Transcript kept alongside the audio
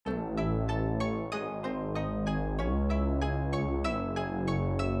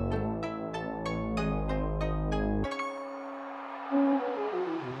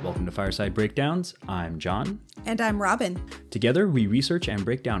to Fireside Breakdowns. I'm John. And I'm Robin. Together, we research and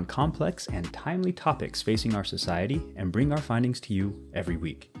break down complex and timely topics facing our society and bring our findings to you every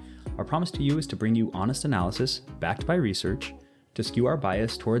week. Our promise to you is to bring you honest analysis backed by research, to skew our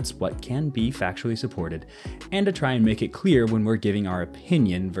bias towards what can be factually supported, and to try and make it clear when we're giving our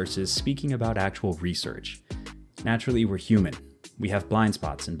opinion versus speaking about actual research. Naturally, we're human. We have blind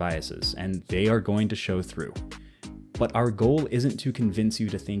spots and biases, and they are going to show through. But our goal isn't to convince you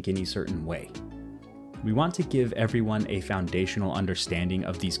to think any certain way. We want to give everyone a foundational understanding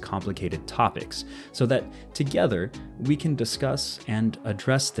of these complicated topics so that together we can discuss and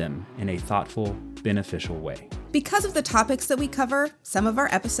address them in a thoughtful, beneficial way. Because of the topics that we cover, some of our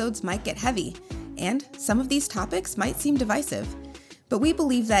episodes might get heavy, and some of these topics might seem divisive. But we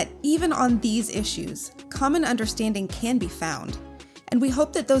believe that even on these issues, common understanding can be found. And we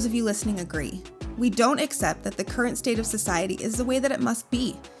hope that those of you listening agree. We don't accept that the current state of society is the way that it must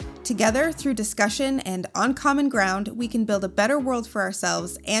be. Together, through discussion and on common ground, we can build a better world for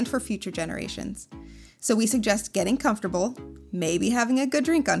ourselves and for future generations. So we suggest getting comfortable, maybe having a good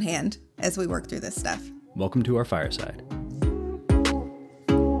drink on hand as we work through this stuff. Welcome to our fireside.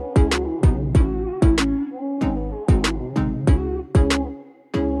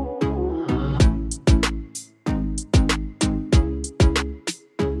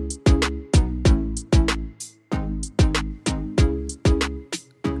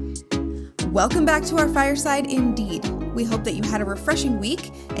 Welcome back to our fireside indeed. We hope that you had a refreshing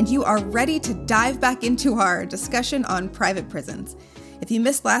week and you are ready to dive back into our discussion on private prisons. If you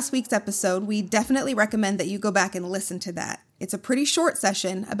missed last week's episode, we definitely recommend that you go back and listen to that. It's a pretty short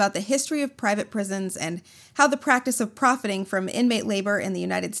session about the history of private prisons and how the practice of profiting from inmate labor in the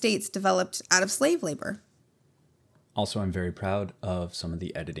United States developed out of slave labor. Also, I'm very proud of some of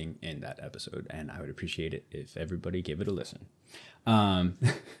the editing in that episode, and I would appreciate it if everybody gave it a listen.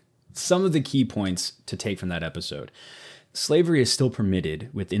 Some of the key points to take from that episode. Slavery is still permitted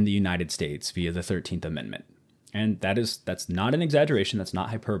within the United States via the 13th Amendment. And that's not an exaggeration, that's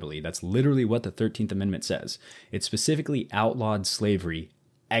not hyperbole, that's literally what the 13th Amendment says. It specifically outlawed slavery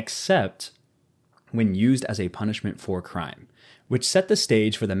except when used as a punishment for crime, which set the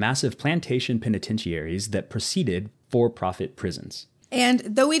stage for the massive plantation penitentiaries that preceded for-profit prisons. And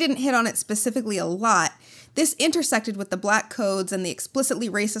though we didn't hit on it specifically a lot, this intersected with the black codes and the explicitly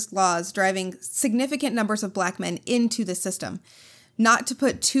racist laws driving significant numbers of black men into the system. Not to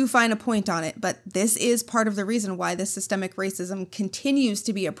put too fine a point on it, but this is part of the reason why this systemic racism continues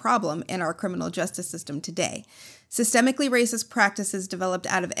to be a problem in our criminal justice system today. Systemically racist practices developed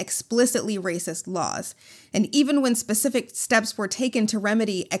out of explicitly racist laws. And even when specific steps were taken to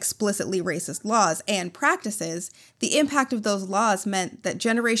remedy explicitly racist laws and practices, the impact of those laws meant that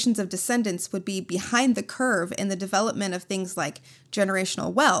generations of descendants would be behind the curve in the development of things like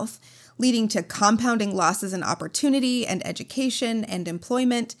generational wealth, leading to compounding losses in opportunity and education and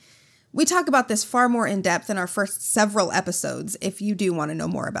employment. We talk about this far more in depth in our first several episodes if you do want to know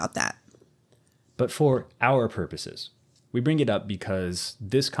more about that. But for our purposes, we bring it up because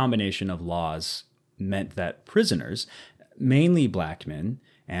this combination of laws meant that prisoners, mainly black men,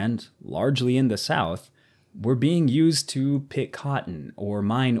 and largely in the South, were being used to pick cotton or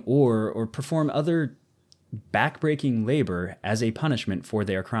mine ore or perform other backbreaking labor as a punishment for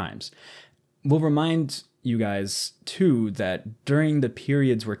their crimes. We'll remind you guys, too, that during the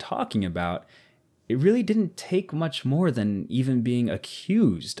periods we're talking about, it really didn't take much more than even being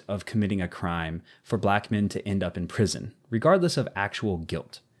accused of committing a crime for black men to end up in prison, regardless of actual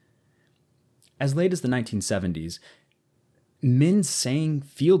guilt. As late as the 1970s, men sang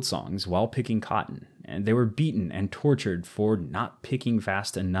field songs while picking cotton, and they were beaten and tortured for not picking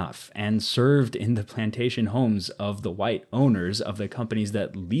fast enough, and served in the plantation homes of the white owners of the companies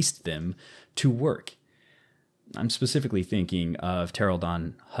that leased them to work. I'm specifically thinking of Terrell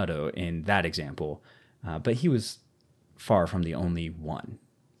Don Hutto in that example, but he was far from the only one.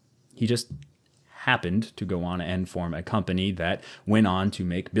 He just happened to go on and form a company that went on to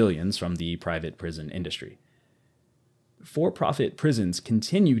make billions from the private prison industry. For-profit prisons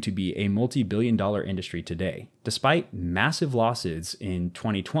continue to be a multi-billion-dollar industry today, despite massive losses in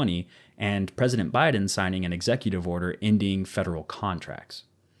 2020 and President Biden signing an executive order ending federal contracts.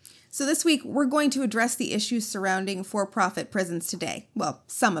 So this week, we're going to address the issues surrounding for-profit prisons today. Well,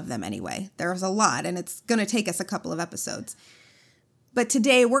 some of them anyway. There's a lot, and it's going to take us a couple of episodes. But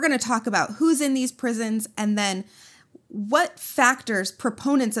today, we're going to talk about who's in these prisons and then what factors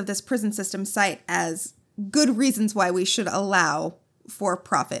proponents of this prison system cite as good reasons why we should allow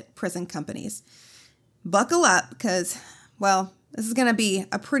for-profit prison companies. Buckle up because, well, this is going to be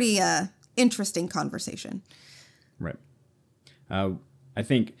a pretty interesting conversation. Right. I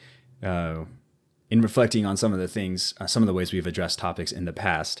think in reflecting on some of the things, some of the ways we've addressed topics in the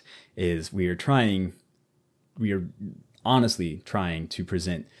past, is we are honestly trying to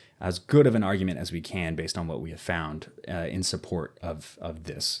present as good of an argument as we can based on what we have found in support of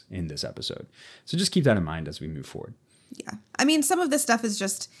this in this episode. So just keep that in mind as we move forward. Yeah. I mean, some of this stuff is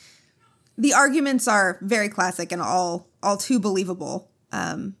just, the arguments are very classic and all too believable.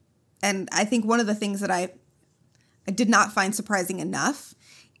 And I think one of the things that I did not find surprising enough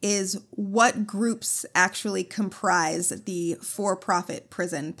is what groups actually comprise the for-profit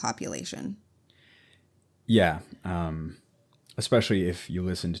prison population. Yeah. Especially if you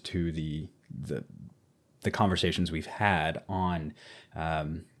listened to the conversations we've had on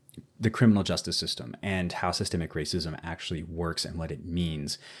the criminal justice system and how systemic racism actually works and what it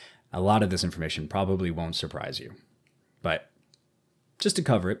means. A lot of this information probably won't surprise you. But just to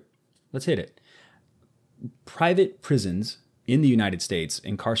cover it, let's hit it. Private prisons in the United States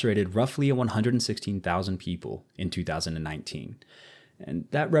incarcerated roughly 116,000 people in 2019. And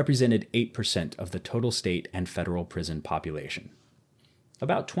that represented 8% of the total state and federal prison population.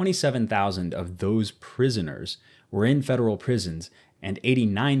 About 27,000 of those prisoners were in federal prisons, and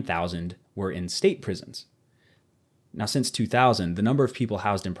 89,000 were in state prisons. Now, since 2000, the number of people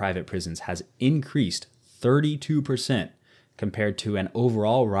housed in private prisons has increased 32% compared to an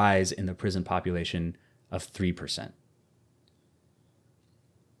overall rise in the prison population of 3%.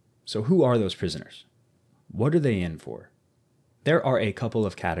 So who are those prisoners? What are they in for? There are a couple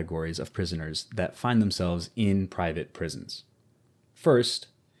of categories of prisoners that find themselves in private prisons. First,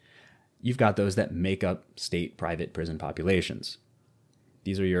 you've got those that make up state private prison populations.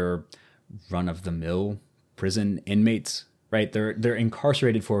 These are your run-of-the-mill prison inmates, right? They're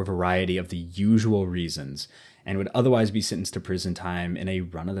incarcerated for a variety of the usual reasons and would otherwise be sentenced to prison time in a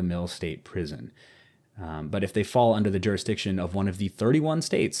run-of-the-mill state prison. But if they fall under the jurisdiction of one of the 31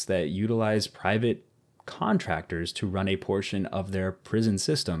 states that utilize private contractors to run a portion of their prison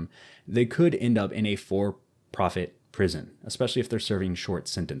system, they could end up in a for-profit prison, especially if they're serving short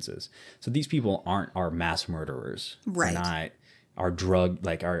sentences. So these people aren't our mass murderers. Right. They're not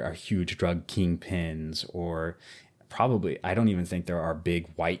our huge drug kingpins, or probably, I don't even think there are big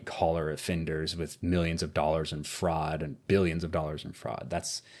white collar offenders with millions of dollars in fraud and billions of dollars in fraud.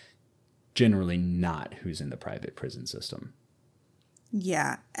 That's generally not who's in the private prison system.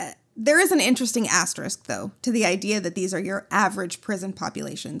 Yeah. There is an interesting asterisk, though, to the idea that these are your average prison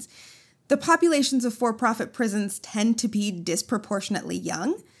populations. The populations of for-profit prisons tend to be disproportionately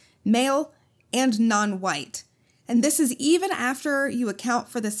young, male, and non-white. And this is even after you account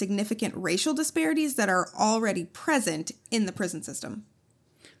for the significant racial disparities that are already present in the prison system.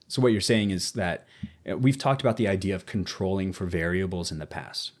 So what you're saying is that we've talked about the idea of controlling for variables in the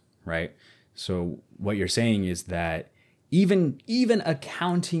past, right? So what you're saying is that even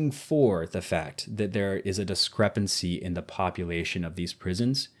accounting for the fact that there is a discrepancy in the population of these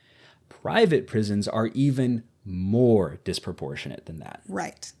prisons, private prisons are even more disproportionate than that.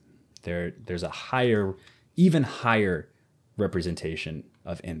 Right. There's a even higher representation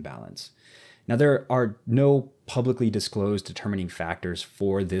of imbalance. Now, there are no publicly disclosed determining factors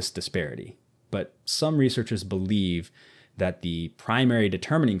for this disparity, but some researchers believe that the primary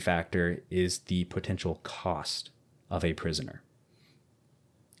determining factor is the potential cost of a prisoner.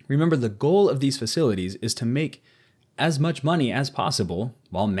 Remember, the goal of these facilities is to make as much money as possible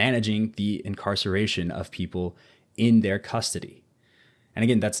while managing the incarceration of people in their custody. And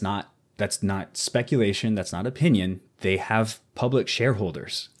again, that's not speculation, that's not opinion. They have public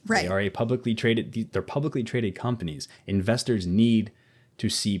shareholders. Right. They are they're publicly traded companies. Investors need to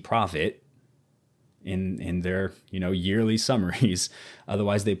see profit in their, yearly summaries.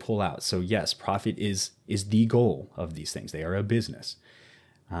 Otherwise they pull out. So yes, profit is the goal of these things. They are a business.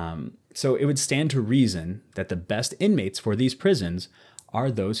 So it would stand to reason that the best inmates for these prisons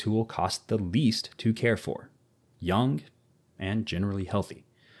are those who will cost the least to care for, young and generally healthy.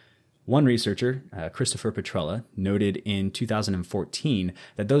 One researcher, Christopher Petrella, noted in 2014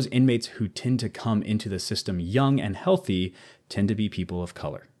 that those inmates who tend to come into the system young and healthy tend to be people of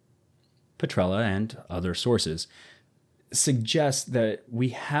color. Petrella and other sources suggest that we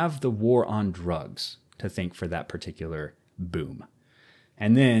have the war on drugs to thank for that particular boom.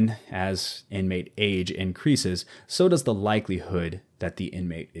 And then, as inmate age increases, so does the likelihood that the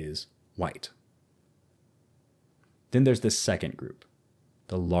inmate is white. Then there's this second group,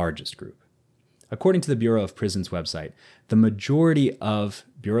 the largest group. According to the Bureau of Prisons website, the majority of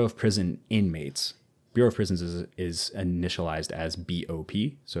Bureau of Prison inmates, Bureau of Prisons is initialized as BOP,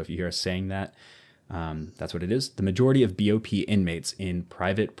 so if you hear us saying that, that's what it is. The majority of BOP inmates in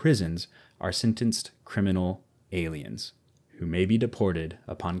private prisons are sentenced criminal aliens who may be deported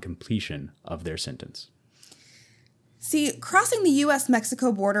upon completion of their sentence. See, crossing the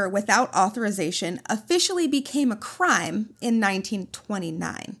U.S.-Mexico border without authorization officially became a crime in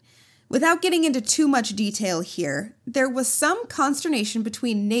 1929. Without getting into too much detail here, there was some consternation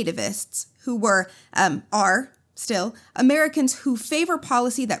between nativists, who are still Americans who favor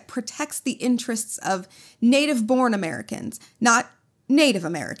policy that protects the interests of native-born Americans, not Native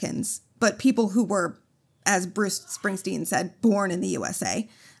Americans, but people who were, as Bruce Springsteen said, born in the USA.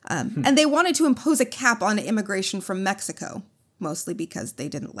 And they wanted to impose a cap on immigration from Mexico, mostly because they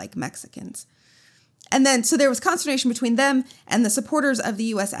didn't like Mexicans. And then, so there was consternation between them and the supporters of the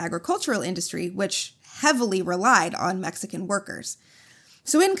U.S. agricultural industry, which heavily relied on Mexican workers.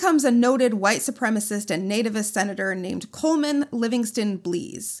 So in comes a noted white supremacist and nativist senator named Coleman Livingston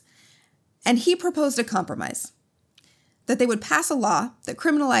Blease. And he proposed a compromise: that they would pass a law that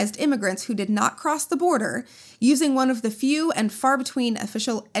criminalized immigrants who did not cross the border using one of the few and far between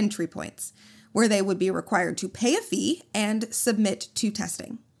official entry points, where they would be required to pay a fee and submit to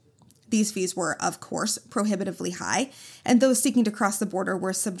testing. These fees were, of course, prohibitively high, and those seeking to cross the border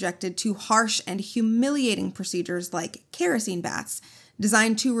were subjected to harsh and humiliating procedures like kerosene baths,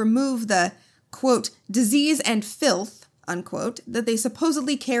 designed to remove the, quote, disease and filth, unquote, that they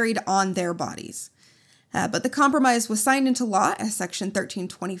supposedly carried on their bodies. But the compromise was signed into law as Section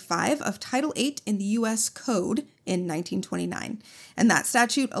 1325 of Title VIII in the U.S. Code in 1929. And that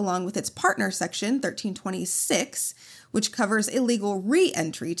statute, along with its partner section, 1326, which covers illegal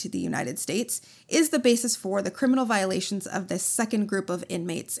re-entry to the United States, is the basis for the criminal violations of this second group of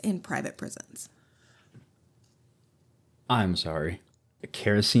inmates in private prisons. I'm sorry.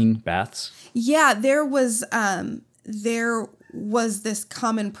 Kerosene baths? Yeah, there was this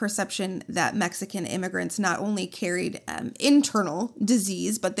common perception that Mexican immigrants not only carried internal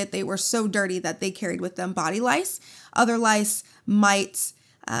disease, but that they were so dirty that they carried with them body lice, other lice, mites,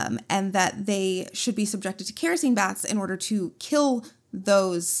 and that they should be subjected to kerosene baths in order to kill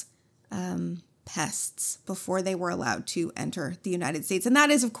those pests before they were allowed to enter the United States. And that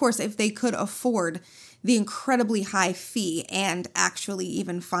is, of course, if they could afford the incredibly high fee and actually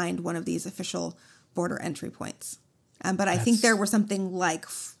even find one of these official border entry points. But I think there were something like,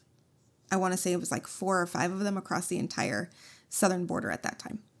 I want to say it was like 4 or 5 of them across the entire southern border at that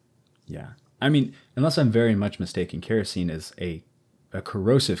time. Yeah. I mean, unless I'm very much mistaken, kerosene is a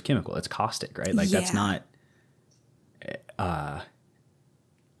corrosive chemical. It's caustic, right? Like that's not,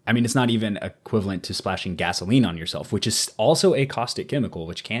 I mean, it's not even equivalent to splashing gasoline on yourself, which is also a caustic chemical,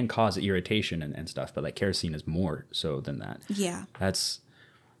 which can cause irritation and stuff. But like kerosene is more so than that. Yeah. That's,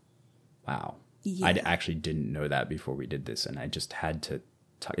 wow. Yeah. I actually didn't know that before we did this, and I just had to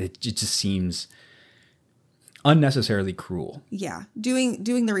talk. It just seems unnecessarily cruel. Yeah. Doing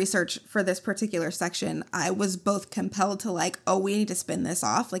the research for this particular section, I was both compelled to like, oh, we need to spin this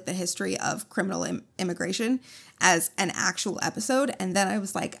off, like the history of criminal immigration as an actual episode. And then I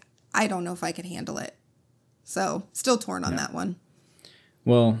was like, I don't know if I could handle it. So still torn on that one.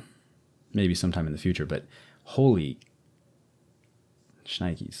 Well, maybe sometime in the future, but holy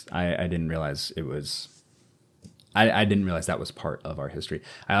shnikes. I didn't realize it was, I didn't realize that was part of our history.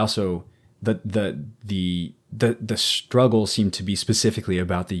 I also, the struggle seemed to be specifically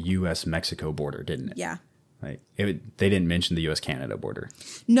about the U.S.-Mexico border, didn't it? Yeah. Like they didn't mention the U.S.-Canada border.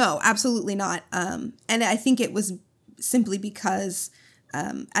 No, absolutely not. And I think it was simply because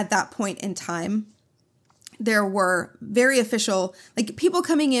at that point in time, there were very official, like people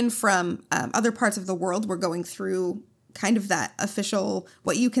coming in from other parts of the world were going through kind of that official,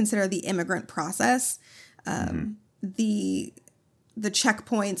 what you consider the immigrant process, the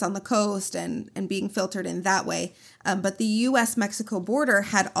checkpoints on the coast and being filtered in that way. But the U.S.-Mexico border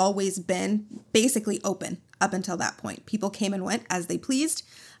had always been basically open up until that point. People came and went as they pleased.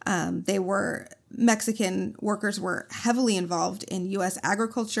 Mexican workers were heavily involved in U.S.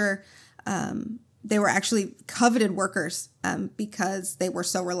 agriculture. They were actually coveted workers because they were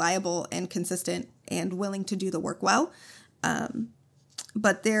so reliable and consistent and willing to do the work well.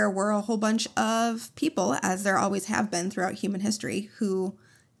 But there were a whole bunch of people, as there always have been throughout human history, who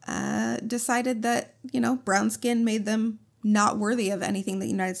decided that, brown skin made them not worthy of anything the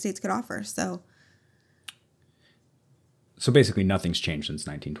United States could offer. So basically nothing's changed since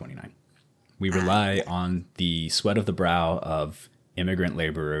 1929. We rely on the sweat of the brow of immigrant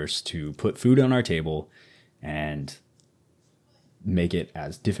laborers to put food on our table and make it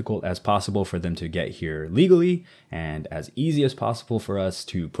as difficult as possible for them to get here legally and as easy as possible for us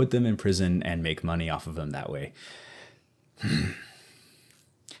to put them in prison and make money off of them that way.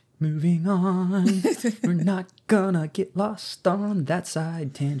 Moving on. We're not gonna get lost on that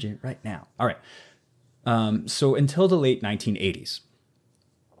side tangent right now. All right. So until the late 1980s,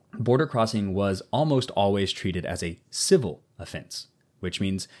 border crossing was almost always treated as a civil offense, which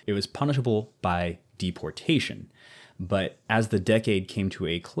means it was punishable by deportation. But as the decade came to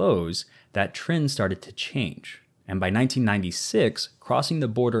a close, that trend started to change. And by 1996, crossing the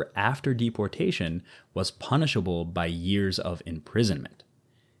border after deportation was punishable by years of imprisonment.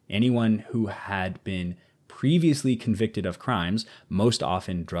 Anyone who had been previously convicted of crimes, most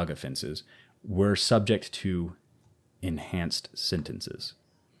often drug offenses, were subject to enhanced sentences,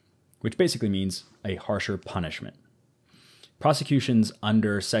 which basically means a harsher punishment. Prosecutions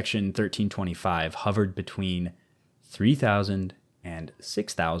under Section 1325 hovered between 3,000 and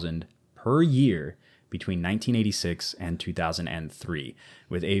 6,000 per year between 1986 and 2003,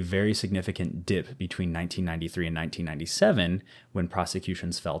 with a very significant dip between 1993 and 1997 when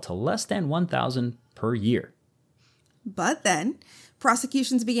prosecutions fell to less than 1,000 per year. But then,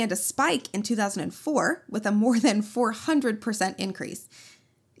 prosecutions began to spike in 2004 with a more than 400% increase.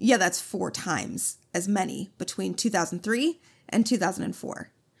 Yeah, that's 4 times as many between 2003 and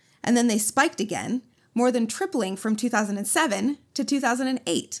 2004. And then they spiked again, more than tripling from 2007 to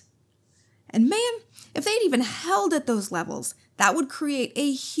 2008. And man, if they'd even held at those levels, that would create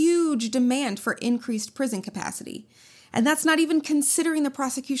a huge demand for increased prison capacity. And that's not even considering the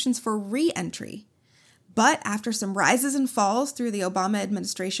prosecutions for re-entry. But after some rises and falls through the Obama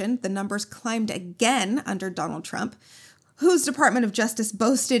administration, the numbers climbed again under Donald Trump, whose Department of Justice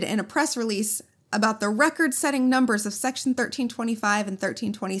boasted in a press release about the record-setting numbers of Section 1325 and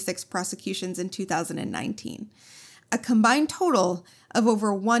 1326 prosecutions in 2019. A combined total of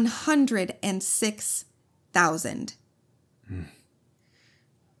over 106,000.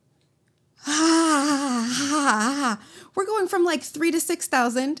 We're going from like 3,000 to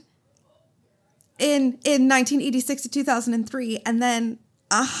 6,000 in 1986 to 2003, and then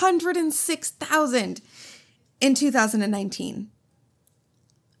 106,000 in 2019.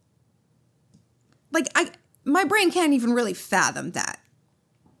 Like, my brain can't even really fathom that.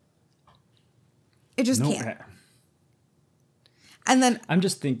 It just can't. And then I'm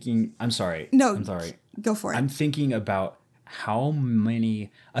just thinking, I'm sorry. No, I'm sorry. Go for it. I'm thinking about how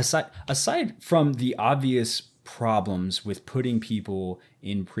many, aside from the obvious problems with putting people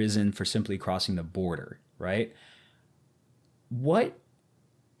in prison for simply crossing the border, right?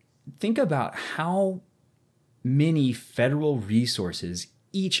 Think about how many federal resources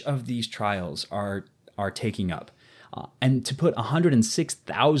each of these trials are taking up. And to put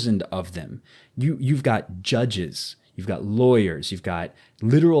 106,000 of them, you've got judges, you've got lawyers, you've got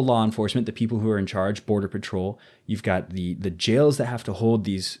literal law enforcement, the people who are in charge, Border Patrol. You've got the jails that have to hold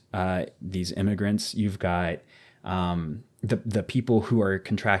these immigrants. You've got the people who are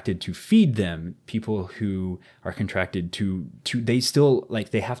contracted to feed them, people who are contracted to they still,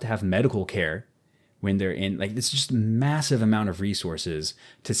 like, they have to have medical care when they're in, like, it's just a massive amount of resources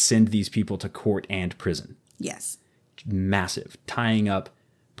to send these people to court and prison. Yes. Massive. Tying up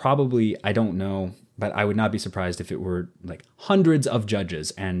probably, I don't know, but I would not be surprised if it were like hundreds of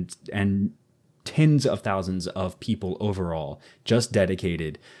judges and tens of thousands of people overall just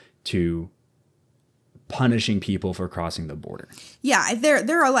dedicated to punishing people for crossing the border. Yeah,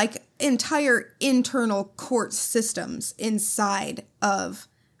 there are like entire internal court systems inside of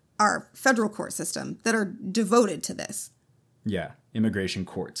our federal court system that are devoted to this. Yeah, immigration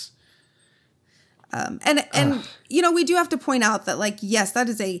courts. And you know, we do have to point out that, like, yes,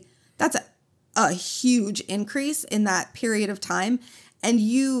 that's a huge increase in that period of time. And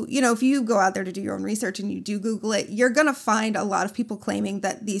you know, if you go out there to do your own research and you do Google it, you're going to find a lot of people claiming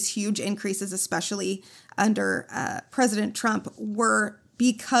that these huge increases, especially under President Trump, were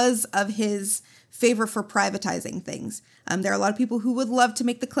because of his favor for privatizing things. There are a lot of people who would love to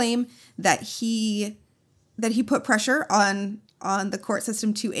make the claim that he put pressure on the court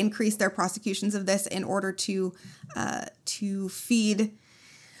system to increase their prosecutions of this in order to feed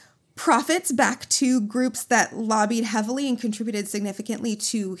profits back to groups that lobbied heavily and contributed significantly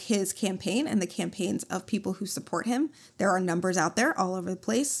to his campaign and the campaigns of people who support him. There are numbers out there all over the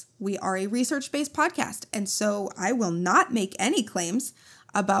place. We are a research-based podcast, and so I will not make any claims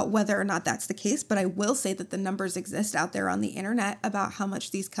about whether or not that's the case, but I will say that the numbers exist out there on the internet about how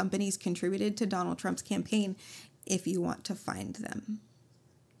much these companies contributed to Donald Trump's campaign, if you want to find them.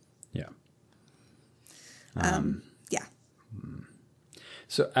 Yeah. Yeah.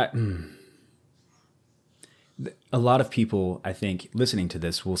 So a lot of people, I think, listening to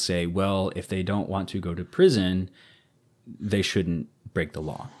this will say, well, if they don't want to go to prison, they shouldn't break the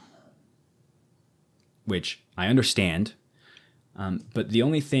law, which I understand. But the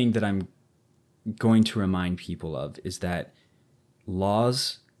only thing that I'm going to remind people of is that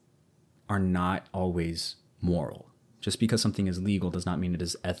laws are not always moral. Just because something is legal does not mean it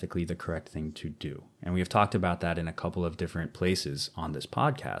is ethically the correct thing to do. And we have talked about that in a couple of different places on this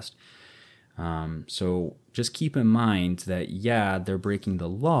podcast. So just keep in mind that, yeah, they're breaking the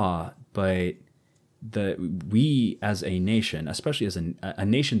law, but we as a nation, especially as a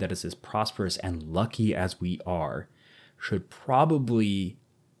nation that is as prosperous and lucky as we are, should probably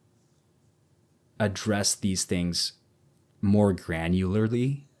address these things more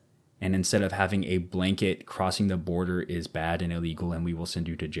granularly. And instead of having a blanket crossing the border is bad and illegal and we will send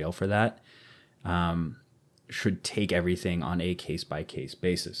you to jail for that, should take everything on a case-by-case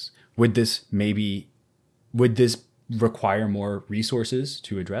basis. Would this require more resources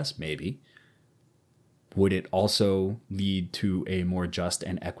to address? Maybe. Would it also lead to a more just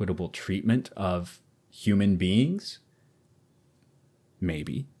and equitable treatment of human beings?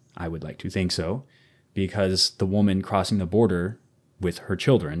 Maybe. I would like to think so. Because the woman crossing the border with her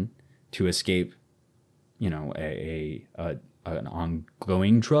children to escape, an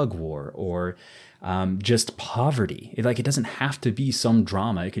ongoing drug war or just poverty. It doesn't have to be some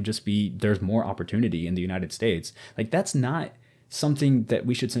drama. It could just be there's more opportunity in the United States. That's not something that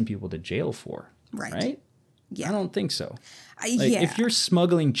we should send people to jail for. Right? Yeah. I don't think so. If you're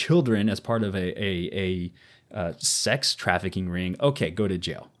smuggling children as part of a sex trafficking ring, okay, go to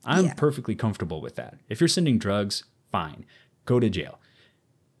jail. I'm perfectly comfortable with that. If you're sending drugs, fine, go to jail.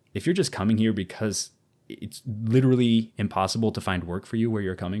 If you're just coming here because it's literally impossible to find work for you where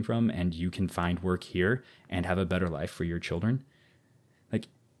you're coming from and you can find work here and have a better life for your children,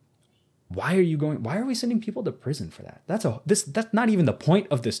 why are we sending people to prison for that? That's not even the point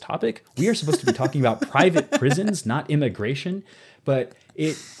of this topic. We are supposed to be talking about private prisons, not immigration, but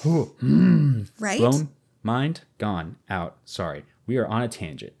right? Blown, mind, gone, out. Sorry. We are on a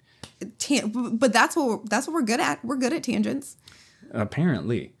tangent. But that's what we're good at. We're good at tangents.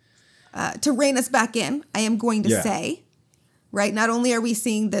 Apparently. To rein us back in, I am going to say, right, not only are we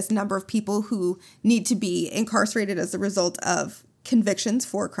seeing this number of people who need to be incarcerated as a result of convictions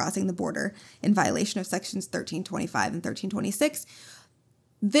for crossing the border in violation of sections 1325 and 1326,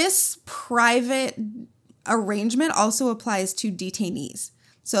 this private arrangement also applies to detainees.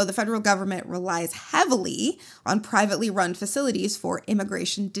 So the federal government relies heavily on privately run facilities for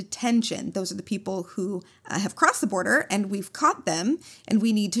immigration detention. Those are the people who have crossed the border and we've caught them and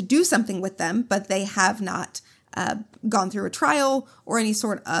we need to do something with them, but they have not gone through a trial or any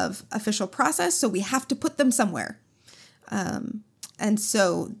sort of official process. So we have to put them somewhere. And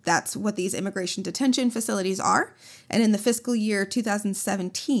so that's what these immigration detention facilities are. And in the fiscal year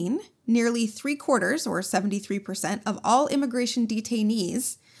 2017, nearly 3/4 or 73% of all immigration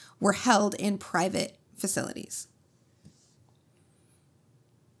detainees were held in private facilities.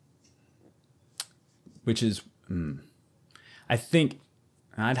 Which is, I think,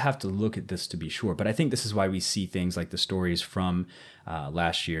 I'd have to look at this to be sure, but I think this is why we see things like the stories from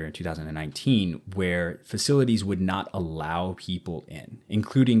last year, 2019, where facilities would not allow people in,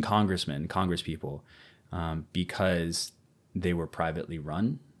 including congresspeople, because they were privately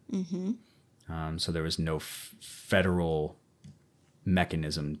run. Mm-hmm. So there was no federal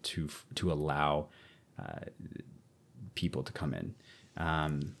mechanism to allow people to come in.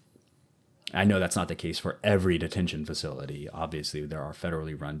 I know that's not the case for every detention facility. Obviously, there are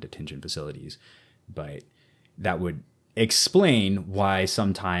federally run detention facilities, but that would explain why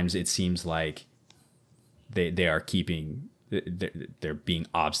sometimes it seems like they're being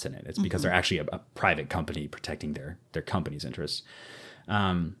obstinate. It's because they're actually a private company protecting their company's interests.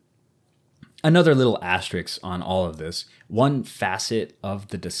 Another little asterisk on all of this, one facet of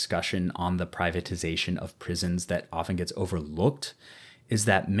the discussion on the privatization of prisons that often gets overlooked is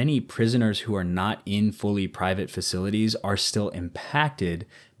that many prisoners who are not in fully private facilities are still impacted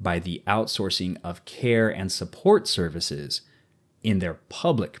by the outsourcing of care and support services in their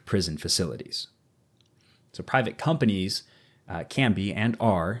public prison facilities. So private companies can be and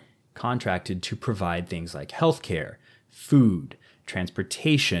are contracted to provide things like healthcare, food,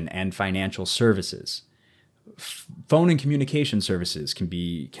 transportation, and financial services. Phone and communication services can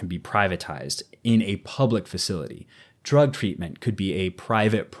be privatized in a public facility. Drug treatment could be a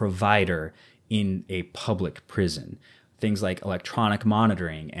private provider in a public prison. Things like electronic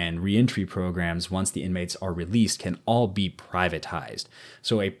monitoring and reentry programs once the inmates are released can all be privatized.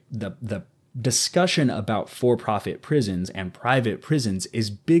 So the discussion about for-profit prisons and private prisons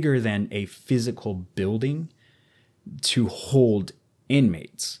is bigger than a physical building to hold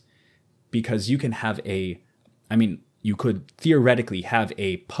inmates, because you can have you could theoretically have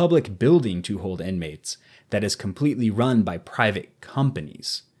a public building to hold inmates that is completely run by private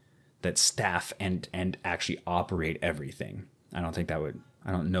companies that staff and actually operate everything. I don't think that would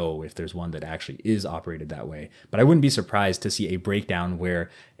I don't know if there's one that actually is operated that way, but I wouldn't be surprised to see a breakdown where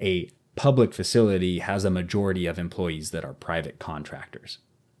a public facility has a majority of employees that are private contractors.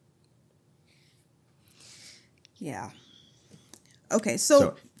 Yeah. Okay,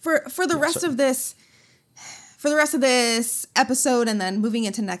 so for the rest of this, for the rest of this episode and then moving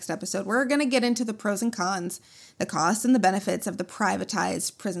into next episode, we're going to get into the pros and cons, the costs and the benefits of the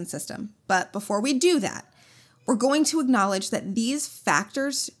privatized prison system. But before we do that, we're going to acknowledge that these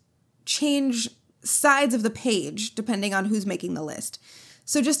factors change sides of the page depending on who's making the list.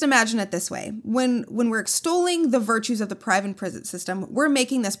 So just imagine it this way. When we're extolling the virtues of the private prison system, we're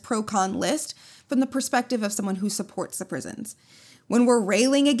making this pro-con list from the perspective of someone who supports the prisons. When we're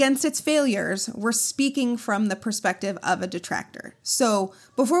railing against its failures, we're speaking from the perspective of a detractor. So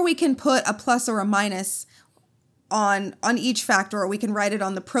before we can put a plus or a minus on each factor, or we can write it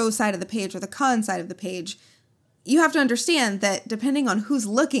on the pro side of the page or the con side of the page, you have to understand that depending on who's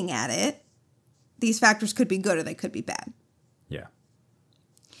looking at it, these factors could be good or they could be bad. Yeah.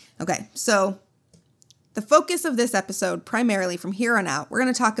 Okay, so the focus of this episode, primarily from here on out, we're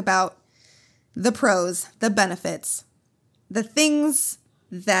going to talk about the pros, the benefits, the things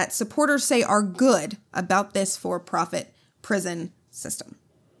that supporters say are good about this for-profit prison system.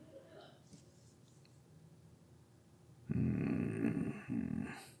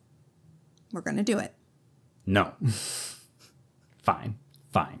 We're going to do it. No. Fine.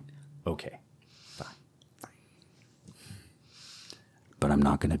 Okay. Fine. But I'm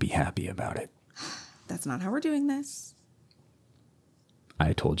not going to be happy about it. That's not how we're doing this.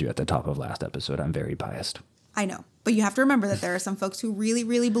 I told you at the top of last episode, I'm very biased. I know. But you have to remember that there are some folks who really,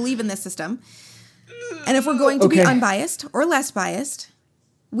 really believe in this system. And if we're going to be unbiased or less biased,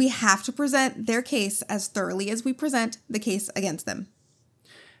 we have to present their case as thoroughly as we present the case against them.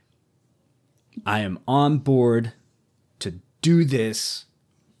 I am on board to do this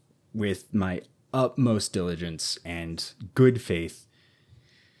with my utmost diligence and good faith.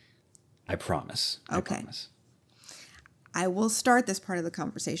 I promise. Okay. I promise. I will start this part of the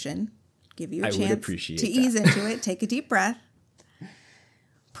conversation, give you a chance to ease into it, take a deep breath.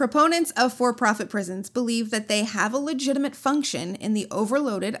 Proponents of for-profit prisons believe that they have a legitimate function in the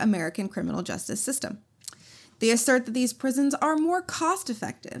overloaded American criminal justice system. They assert that these prisons are more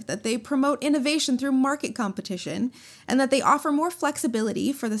cost-effective, that they promote innovation through market competition, and that they offer more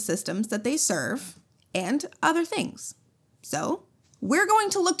flexibility for the systems that they serve, and other things. So, we're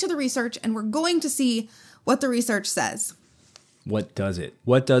going to look to the research, and we're going to see what the research says. What does it?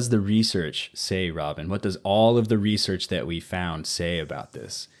 What does the research say, Robin? What does all of the research that we found say about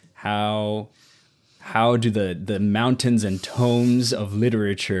this? How do the mountains and tomes of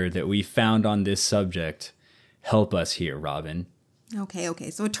literature that we found on this subject help us here, Robin?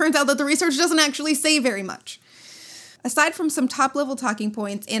 Okay. So it turns out that the research doesn't actually say very much. Aside from some top-level talking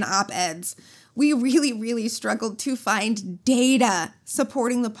points in op-eds, we really, really struggled to find data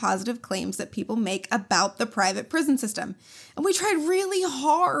supporting the positive claims that people make about the private prison system. And we tried really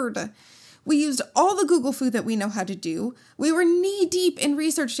hard. We used all the Google foo that we know how to do. We were knee-deep in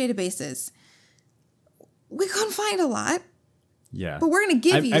research databases. We couldn't find a lot. Yeah. But we're going to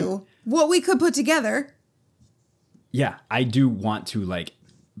give you what we could put together. Yeah, I do want to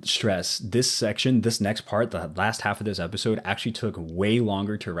stress this section, this next part, the last half of this episode actually took way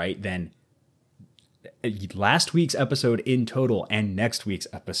longer to write than last week's episode in total and next week's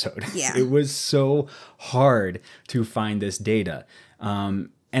episode. Yeah. It was so hard to find this data.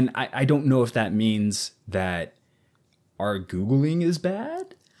 And I don't know if that means that our Googling is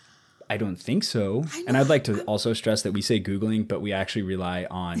bad. I don't think so. And I'd like to also stress that we say Googling, but we actually rely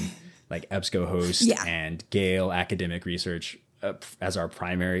on EBSCOhost and Gale academic research as our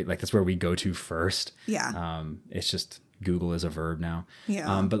primary, that's where we go to first. Yeah. It's just Google is a verb now.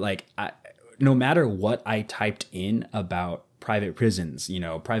 Yeah. But no matter what I typed in about private prisons,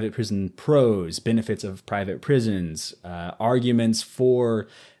 private prison pros, benefits of private prisons, arguments for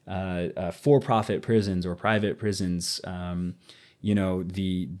for-profit prisons or private prisons,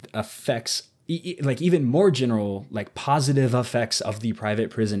 the effects, even more general, positive effects of the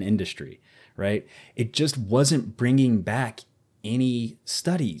private prison industry, right? It just wasn't bringing back any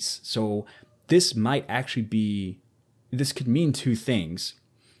studies. So this could mean two things.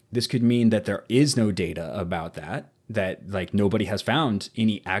 This could mean that there is no data about that nobody has found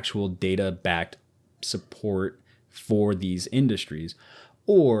any actual data-backed support for these industries,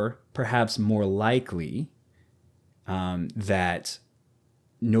 or perhaps more likely that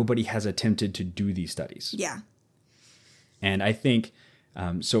nobody has attempted to do these studies. Yeah. And I think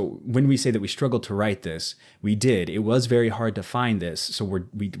So when we say that we struggled to write this, we did. It was very hard to find this. So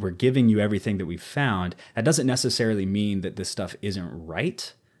we're giving you everything that we found. That doesn't necessarily mean that this stuff isn't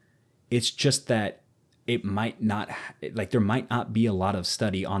right. It's just that it might not, like there might not be a lot of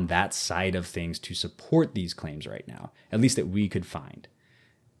study on that side of things to support these claims right now, at least that we could find.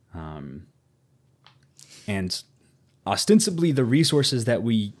 And ostensibly the resources that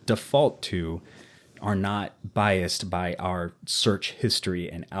we default to are not biased by our search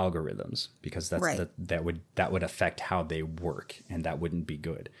history and algorithms, because that's Right. that would affect how they work, and that wouldn't be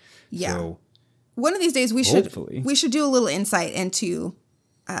good. Yeah. So One of these days we Hopefully. should do a little insight into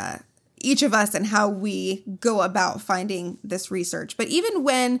each of us and how we go about finding this research. But even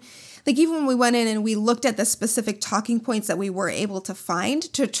when we went in and we looked at the specific talking points that we were able to find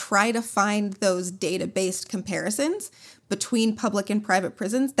to try to find those data-based comparisons between public and private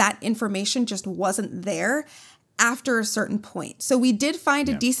prisons, that information just wasn't there after a certain point. So we did find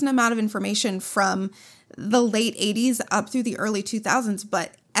a decent amount of information from the late 80s up through the early 2000s,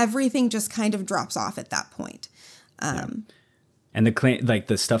 but everything just kind of drops off at that point. And the claim, like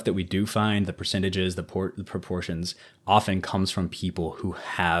the stuff that we do find, the percentages, the proportions, often comes from people who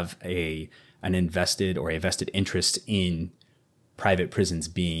have an invested or a vested interest in private prisons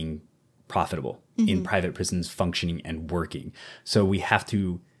being profitable, in private prisons functioning and working. So we have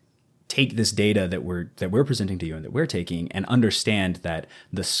to take this data that we're presenting to you and that we're taking, and understand that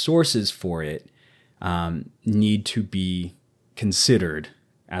the sources for it need to be considered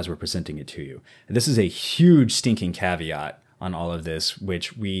as we're presenting it to you. This is a huge stinking caveat on all of this,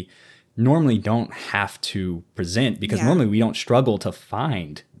 which we normally don't have to present, because normally we don't struggle to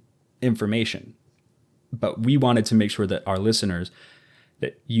find information. But we wanted to make sure that our listeners,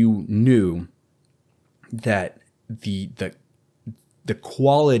 that you knew that the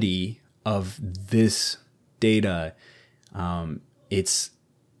quality of this data, it's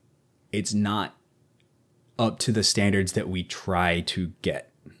not up to the standards that we try to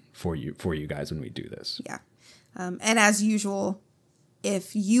get for you guys when we do this. Yeah. And as usual,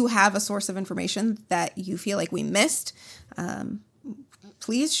 if you have a source of information that you feel like we missed,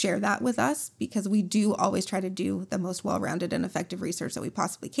 please share that with us, because we do always try to do the most well-rounded and effective research that we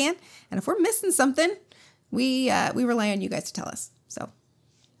possibly can. And if we're missing something, we rely on you guys to tell us. So,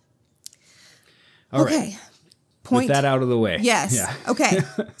 All okay. right. Point. With that out of the way. Yes. Yeah. Okay.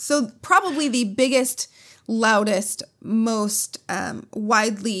 So probably the biggest, loudest, most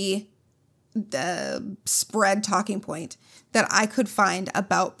widely spread talking point that I could find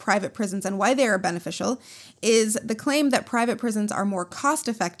about private prisons and why they are beneficial is the claim that private prisons are more cost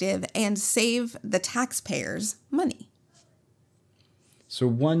effective and save the taxpayers money. So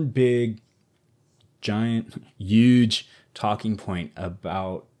one big, giant, huge talking point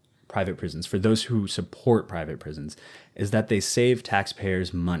about private prisons, for those who support private prisons, is that they save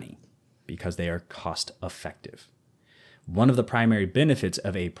taxpayers money because they are cost effective. One of the primary benefits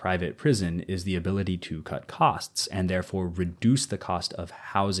of a private prison is the ability to cut costs and therefore reduce the cost of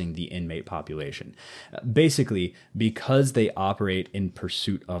housing the inmate population. Basically, because they operate in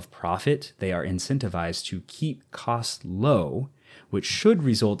pursuit of profit, they are incentivized to keep costs low, which should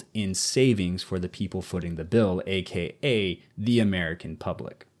result in savings for the people footing the bill, aka the American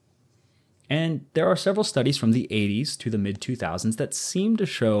public. And there are several studies from the 80s to the mid-2000s that seem to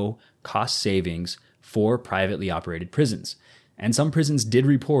show cost savings for privately operated prisons. And some prisons did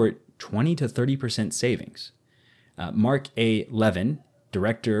report 20 to 30% savings. Mark A. Levin,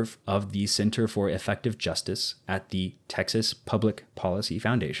 director of the Center for Effective Justice at the Texas Public Policy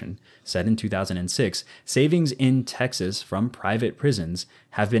Foundation, said in 2006, savings in Texas from private prisons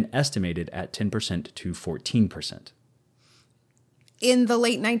have been estimated at 10% to 14%. In the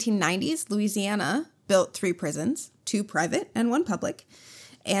late 1990s, Louisiana built 3 prisons, 2 private and 1 public,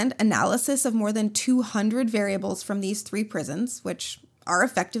 and analysis of more than 200 variables from these 3 prisons, which are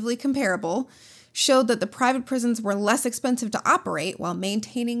effectively comparable, showed that the private prisons were less expensive to operate while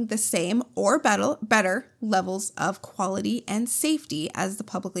maintaining the same or better levels of quality and safety as the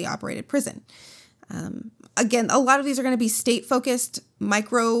publicly operated prison. Again, a lot of these are going to be state-focused,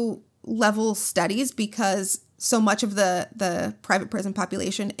 micro-level studies, because so much of the private prison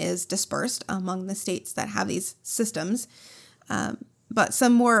population is dispersed among the states that have these systems. But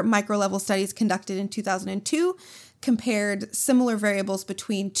some more micro-level studies conducted in 2002 compared similar variables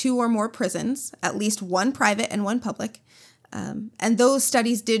between 2 or more prisons, at least 1 private and 1 public. And those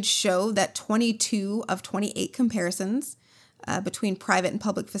studies did show that 22 of 28 comparisons between private and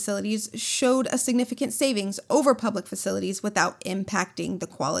public facilities showed a significant savings over public facilities without impacting the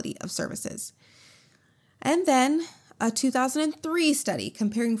quality of services. And then a 2003 study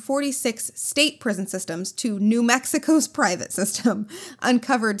comparing 46 state prison systems to New Mexico's private system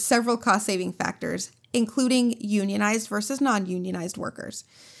uncovered several cost-saving factors, including unionized versus non-unionized workers.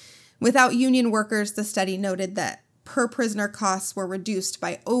 Without union workers, the study noted that per prisoner costs were reduced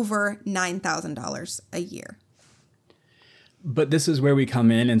by over $9,000 a year. But this is where we come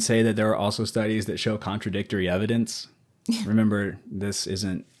in and say that there are also studies that show contradictory evidence. Remember, this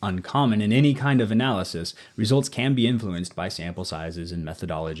isn't uncommon in any kind of analysis. Results can be influenced by sample sizes and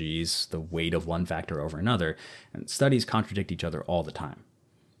methodologies, the weight of one factor over another, and studies contradict each other all the time.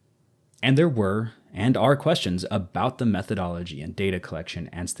 And there were and are questions about the methodology and data collection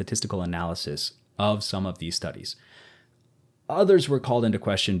and statistical analysis of some of these studies. Others were called into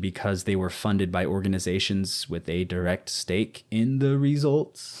question because they were funded by organizations with a direct stake in the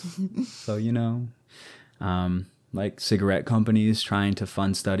results. So, like cigarette companies trying to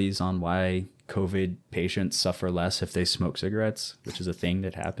fund studies on why COVID patients suffer less if they smoke cigarettes, which is a thing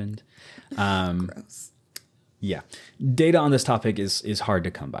that happened. Gross. Yeah. Data on this topic is hard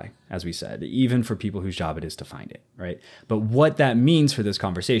to come by, as we said, even for people whose job it is to find it, right? But what that means for this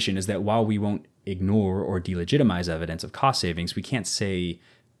conversation is that while we won't ignore or delegitimize evidence of cost savings, we can't say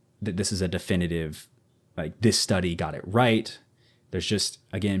that this is a definitive, like this study got it right. There's just,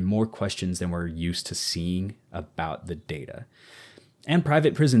 again, more questions than we're used to seeing about the data. And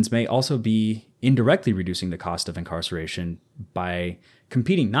private prisons may also be indirectly reducing the cost of incarceration by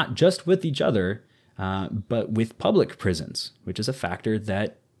competing not just with each other, but with public prisons, which is a factor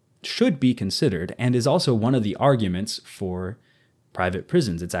that should be considered and is also one of the arguments for private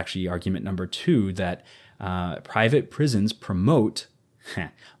prisons. It's actually argument number 2 that private prisons promote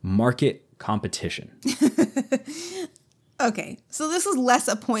market competition. Okay, so this is less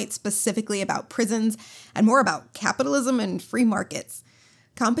a point specifically about prisons and more about capitalism and free markets.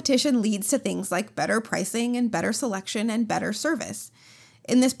 Competition leads to things like better pricing and better selection and better service.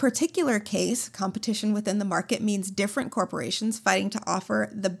 In this particular case, competition within the market means different corporations fighting to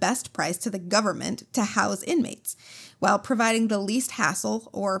offer the best price to the government to house inmates, while providing the least hassle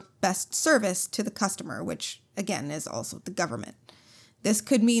or best service to the customer, which, again, is also the government. This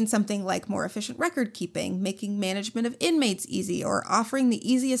could mean something like more efficient record keeping, making management of inmates easy, or offering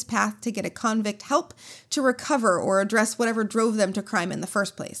the easiest path to get a convict help to recover or address whatever drove them to crime in the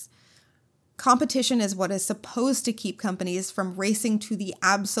first place. Competition is what is supposed to keep companies from racing to the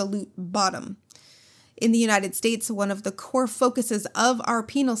absolute bottom. In the United States, one of the core focuses of our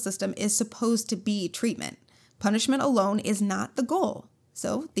penal system is supposed to be treatment. Punishment alone is not the goal.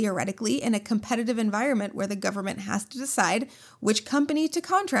 So, theoretically, in a competitive environment where the government has to decide which company to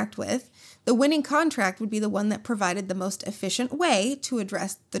contract with, the winning contract would be the one that provided the most efficient way to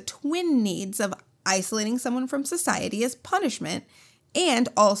address the twin needs of isolating someone from society as punishment and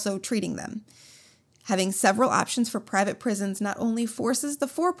also treating them. Having several options for private prisons not only forces the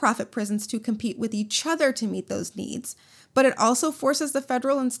for-profit prisons to compete with each other to meet those needs, but it also forces the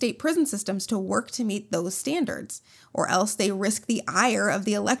federal and state prison systems to work to meet those standards, or else they risk the ire of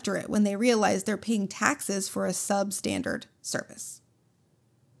the electorate when they realize they're paying taxes for a substandard service.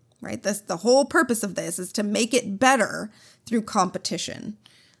 Right? That's the whole purpose of this, is to make it better through competition.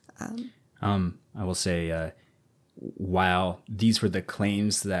 I will say, while these were the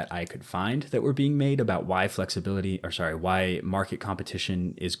claims that I could find that were being made about why why market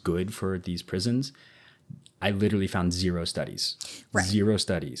competition is good for these prisons, I literally found 0 studies, right. 0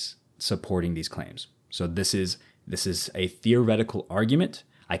 studies supporting these claims. So this is a theoretical argument.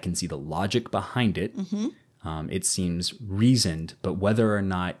 I can see the logic behind it. Mm-hmm. It seems reasoned, but whether or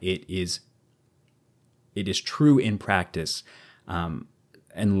not it is true in practice,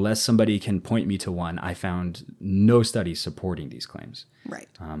 unless somebody can point me to one, I found no studies supporting these claims. Right.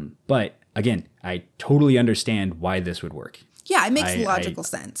 But again, I totally understand why this would work. Yeah, it makes logical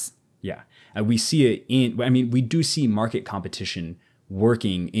sense. Yeah. We see it we do see market competition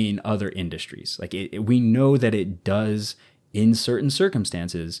working in other industries. Like we know that it does in certain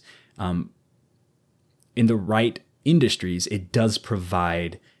circumstances, in the right industries, it does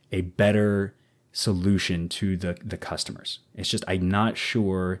provide a better solution to the customers. It's just, I'm not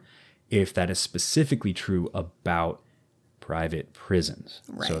sure if that is specifically true about private prisons.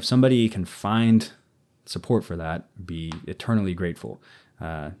 Right. So if somebody can find support for that, be eternally grateful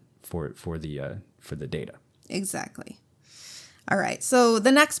for the data. Exactly. All right. So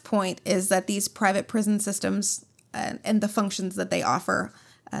the next point is that these private prison systems and the functions that they offer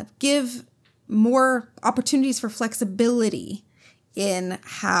give more opportunities for flexibility in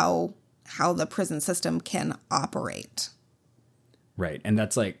how the prison system can operate. Right. And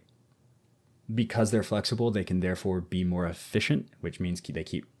that's like because they're flexible, they can therefore be more efficient, which means they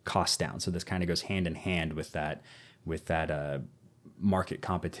keep costs down. So this kind of goes hand in hand with that market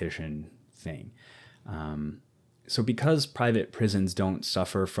competition thing. So because private prisons don't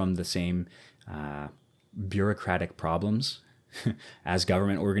suffer from the same bureaucratic problems as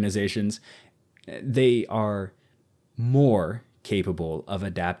government organizations, they are more capable of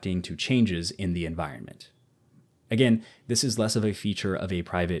adapting to changes in the environment. Again, this is less of a feature of a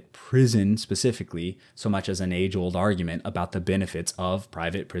private prison specifically, so much as an age-old argument about the benefits of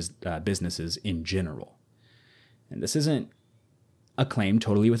private businesses in general. And this isn't a claim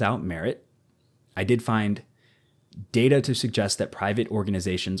totally without merit. I did find data to suggest that private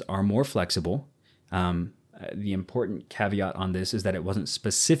organizations are more flexible. The important caveat on this is that it wasn't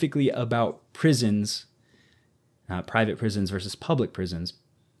specifically about prisons, private prisons versus public prisons,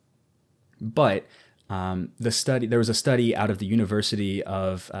 but there was a study out of the University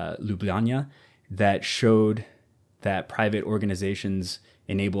of Ljubljana that showed that private organizations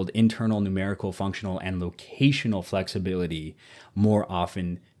enabled internal, numerical, functional, and locational flexibility more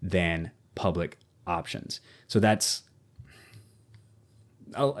often than public options. So that's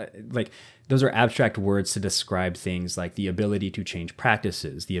like, those are abstract words to describe things like the ability to change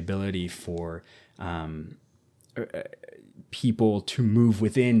practices, the ability for people to move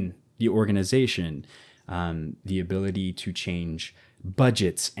within the organization, the ability to change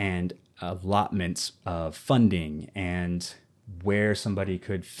budgets and allotments of funding and where somebody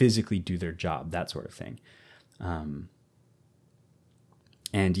could physically do their job, that sort of thing.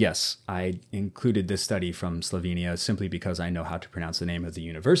 And yes, I included this study from Slovenia simply because I know how to pronounce the name of the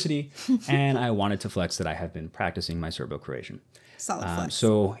university, and I wanted to flex that I have been practicing my Serbo-Croatian. Solid flex.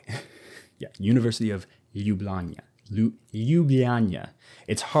 So, yeah, University of Ljubljana. Ljubljana.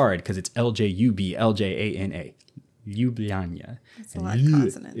 It's hard because it's Ljubljana. Ljubljana. It's a lot of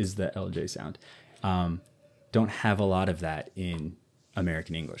consonants. Is the LJ sound. Don't have a lot of that in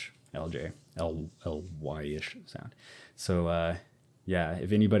American English. LJ, Ly-ish sound. So, yeah,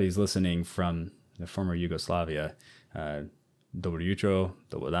 if anybody's listening from the former Yugoslavia, dobro jutro,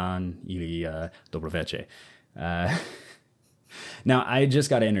 dobar dan, ili dobro veče. Now, I just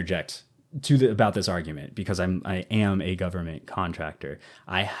got to interject about this argument because I am a government contractor.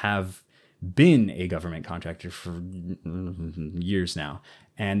 I have been a government contractor for years now.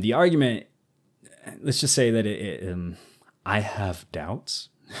 And the argument, let's just say that I have doubts.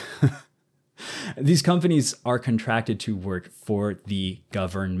 These companies are contracted to work for the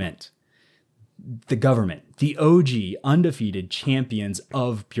government. The government, the OG, undefeated champions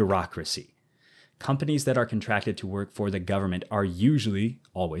of bureaucracy. Companies that are contracted to work for the government are usually,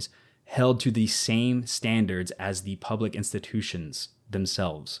 always, held to the same standards as the public institutions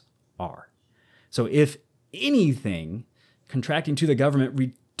themselves are. So if anything, contracting to the government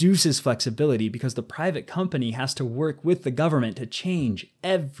reduces flexibility because the private company has to work with the government to change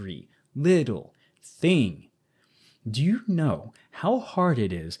every little thing. Do you know how hard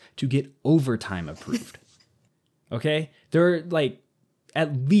it is to get overtime approved? Okay? There are like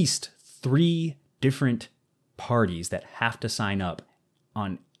at least 3 different parties that have to sign up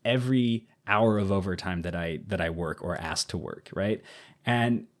on every hour of overtime that I work or ask to work, right?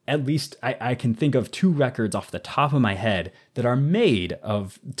 And at least I can think of 2 records off the top of my head that are made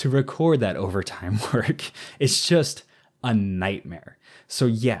to record that overtime work. It's just a nightmare. So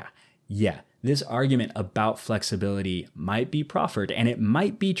yeah, this argument about flexibility might be proffered, and it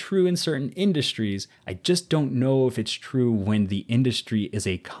might be true in certain industries. I just don't know if it's true when the industry is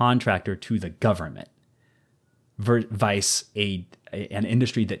a contractor to the government, vice an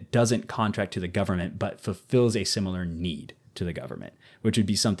industry that doesn't contract to the government but fulfills a similar need to the government, which would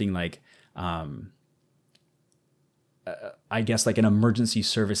be something like, I guess, like an emergency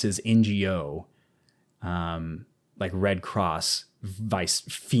services NGO, like Red Cross, vice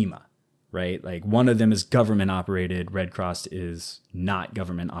FEMA. Right? Like one of them is government operated. Red Cross is not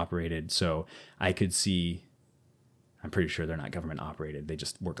government operated. So I could see, I'm pretty sure they're not government operated. They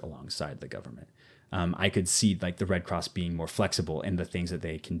just work alongside the government. I could see like the Red Cross being more flexible in the things that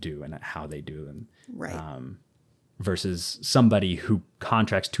they can do and how they do them. Right. Versus somebody who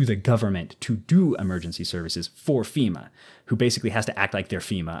contracts to the government to do emergency services for FEMA, who basically has to act like they're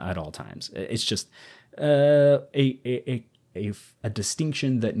FEMA at all times. It's just a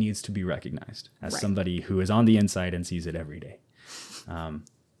distinction that needs to be recognized as somebody who is on the inside and sees it every day.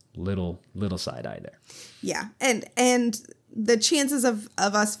 Little side eye there. Yeah. And the chances of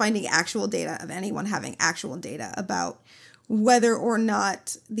us finding actual data, of anyone having actual data about whether or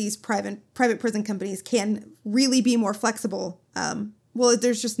not these private prison companies can really be more flexible, well,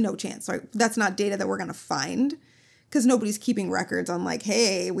 there's just no chance. Right? That's not data that we're going to find because nobody's keeping records on like,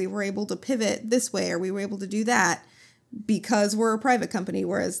 hey, we were able to pivot this way or we were able to do that because we're a private company,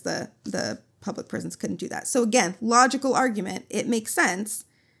 whereas the public prisons couldn't do that. So again, logical argument, it makes sense,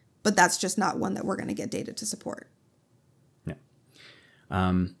 but that's just not one that we're going to get data to support. Yeah.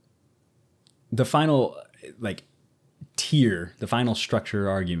 The final tier, the final structure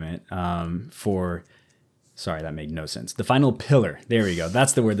argument sorry, that made no sense. The final pillar, there we go.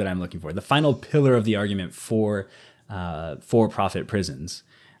 That's the word that I'm looking for. The final pillar of the argument for for-profit prisons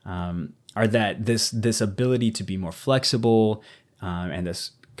are that this ability to be more flexible and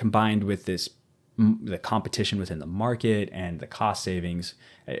this combined with the competition within the market and the cost savings,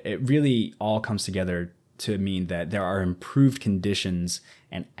 it really all comes together to mean that there are improved conditions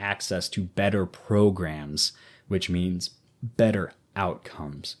and access to better programs, which means better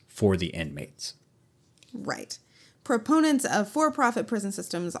outcomes for the inmates. Right. Proponents of for-profit prison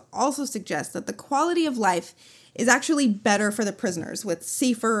systems also suggest that the quality of life is actually better for the prisoners with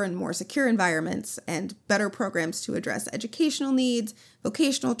safer and more secure environments and better programs to address educational needs,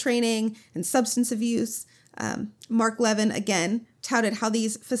 vocational training, and substance abuse. Mark Levin, again, touted how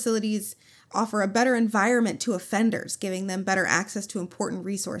these facilities offer a better environment to offenders, giving them better access to important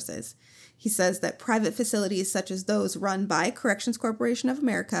resources. He says that private facilities such as those run by Corrections Corporation of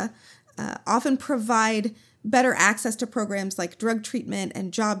America often provide better access to programs like drug treatment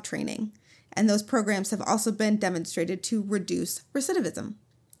and job training. And those programs have also been demonstrated to reduce recidivism.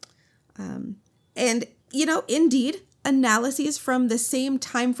 Indeed, analyses from the same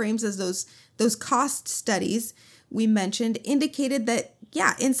timeframes as those cost studies we mentioned indicated that,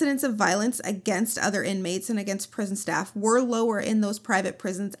 incidents of violence against other inmates and against prison staff were lower in those private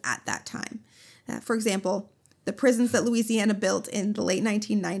prisons at that time. For example, the prisons that Louisiana built in the late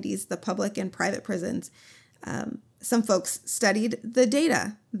 1990s, the public and private prisons, some folks studied the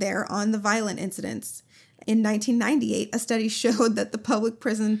data there on the violent incidents. In 1998, a study showed that the public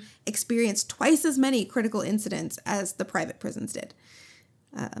prison experienced twice as many critical incidents as the private prisons did.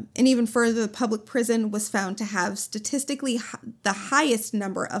 And even further, the public prison was found to have statistically the highest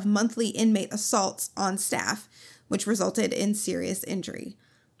number of monthly inmate assaults on staff, which resulted in serious injury.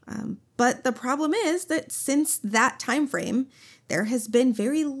 But the problem is that since that time frame, there has been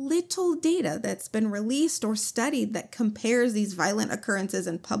very little data that's been released or studied that compares these violent occurrences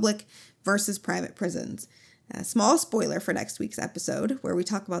in public versus private prisons. A small spoiler for next week's episode, where we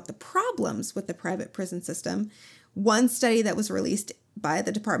talk about the problems with the private prison system. One study that was released by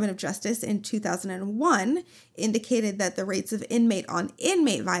the Department of Justice in 2001 indicated that the rates of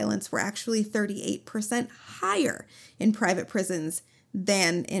inmate-on-inmate violence were actually 38% higher in private prisons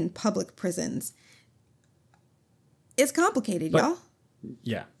than in public prisons. It's complicated, y'all.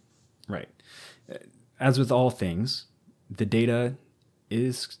 Yeah, right. As with all things, the data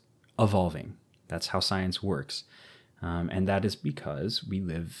is evolving. That's how science works. And that is because we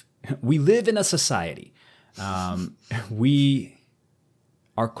live in a society.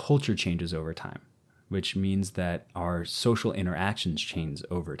 Our culture changes over time, which means that our social interactions change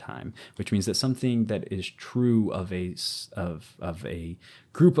over time, which means that something that is true of a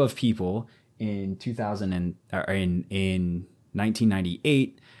group of people in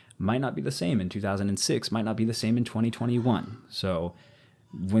 1998 might not be the same in 2006, might not be the same in 2021. So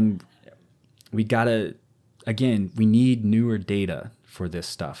when we need newer data for this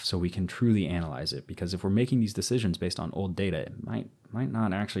stuff so we can truly analyze it, because if we're making these decisions based on old data, it might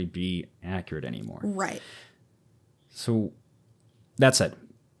not actually be accurate anymore. Right. So that said,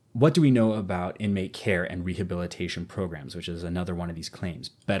 what do we know about inmate care and rehabilitation programs, which is another one of these claims?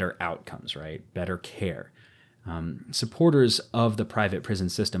 Better outcomes, right? Better care. Supporters of the private prison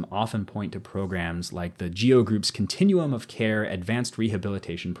system often point to programs like the GEO Group's Continuum of Care Advanced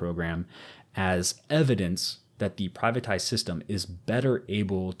Rehabilitation Program as evidence that the privatized system is better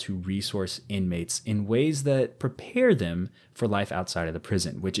able to resource inmates in ways that prepare them for life outside of the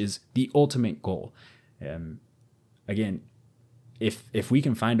prison, which is the ultimate goal. Again, if we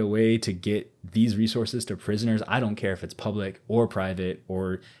can find a way to get these resources to prisoners, I don't care if it's public or private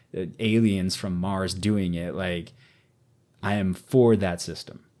or aliens from Mars doing it, like, I am for that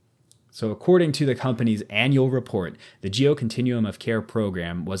system. So according to the company's annual report, the GEO Continuum of Care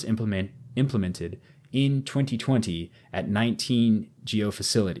program was implemented in 2020 at 19 GEO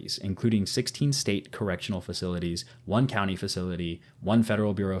facilities, including 16 state correctional facilities, 1 county facility, 1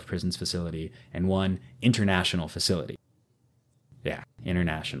 Federal Bureau of Prisons facility, and 1 international facility. Yeah,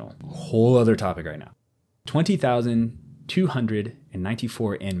 international. Whole other topic right now.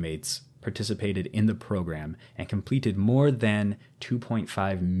 20,294 inmates participated in the program and completed more than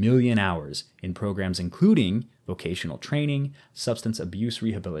 2.5 million hours in programs including vocational training, substance abuse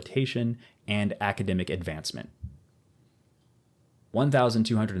rehabilitation, and academic advancement.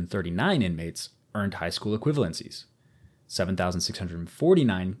 1,239 inmates earned high school equivalencies.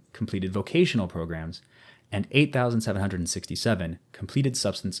 7,649 completed vocational programs, and 8,767 completed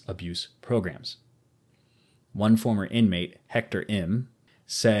substance abuse programs. One former inmate, Hector M.,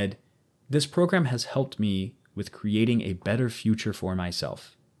 said, "This program has helped me with creating a better future for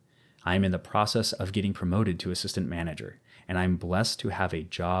myself. I am in the process of getting promoted to assistant manager, and I'm blessed to have a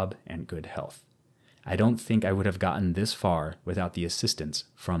job and good health. I don't think I would have gotten this far without the assistance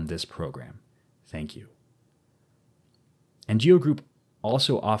from this program. Thank you." And GEO Group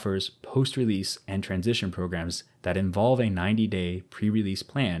also offers post-release and transition programs that involve a 90-day pre-release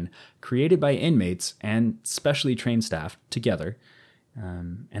plan created by inmates and specially trained staff together,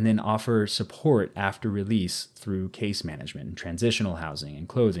 and then offer support after release through case management and transitional housing and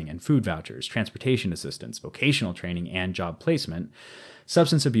clothing and food vouchers, transportation assistance, vocational training and job placement,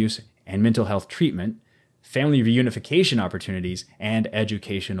 substance abuse and mental health treatment, family reunification opportunities, and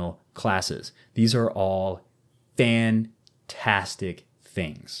educational classes. These are all fantastic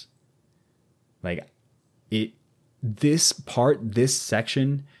things. This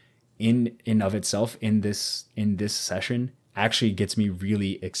section in of itself in this session actually gets me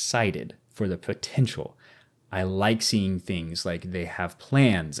really excited for the potential. I like seeing things like they have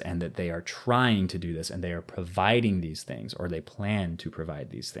plans and that they are trying to do this and they are providing these things, or they plan to provide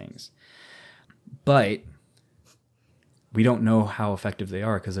these things. But we don't know how effective they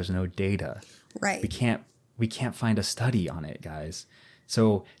are because there's no data. Right. We can't find a study on it, guys.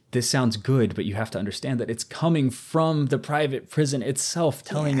 So this sounds good, but you have to understand that it's coming from the private prison itself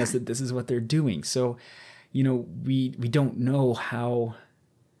telling us that this is what they're doing. So, we don't know how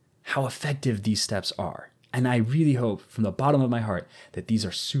effective these steps are. And I really hope from the bottom of my heart that these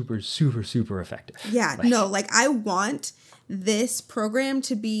are super, super, super effective. Yeah, I want this program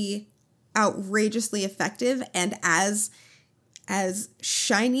to be outrageously effective and as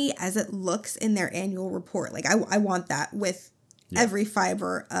shiny as it looks in their annual report. I want that with every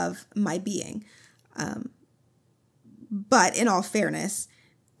fiber of my being. But in all fairness,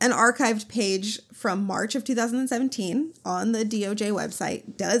 an archived page from March of 2017 on the DOJ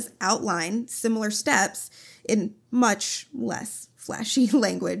website does outline similar steps in much less flashy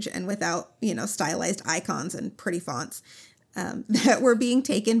language and without, stylized icons and pretty fonts that were being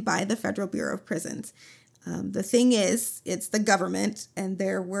taken by the Federal Bureau of Prisons. The thing is, it's the government, and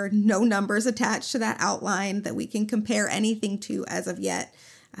there were no numbers attached to that outline that we can compare anything to as of yet.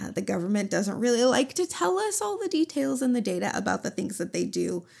 The government doesn't really like to tell us all the details and the data about the things that they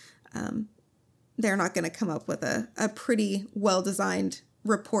do. They're not going to come up with a pretty well-designed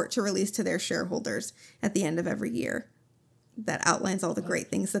report to release to their shareholders at the end of every year that outlines all the great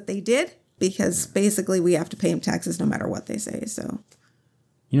things that they did, because basically we have to pay them taxes no matter what they say. So,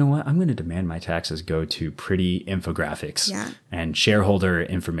 you know what? I'm going to demand my taxes go to pretty infographics and shareholder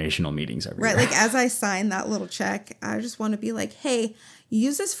informational meetings every year. Right. As I sign that little check, I just want to be like, hey,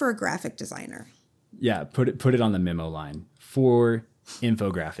 use this for a graphic designer. Yeah. Put it on the memo line for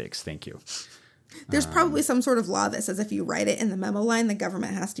infographics. Thank you. There's probably some sort of law that says if you write it in the memo line, the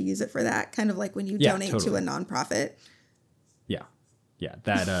government has to use it for that. Kind of like when you donate to a nonprofit. Yeah. Yeah.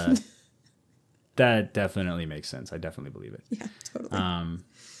 That, that definitely makes sense. I definitely believe it. Yeah, totally.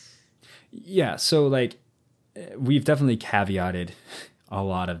 So we've definitely caveated a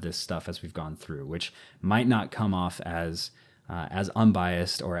lot of this stuff as we've gone through, which might not come off as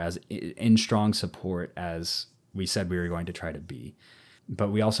unbiased or as in strong support as we said we were going to try to be. But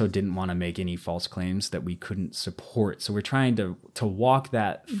we also didn't want to make any false claims that we couldn't support. So we're trying to walk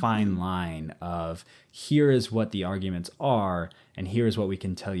that fine line of here is what the arguments are and here is what we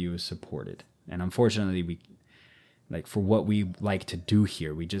can tell you is supported. And unfortunately, for what we like to do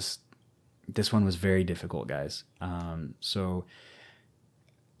here, this one was very difficult, guys. So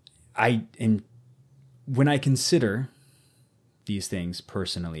when I consider these things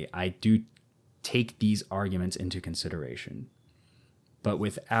personally, I do take these arguments into consideration, but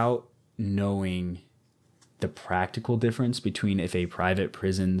without knowing the practical difference between if a private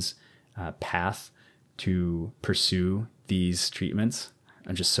prison's path to pursue these treatments.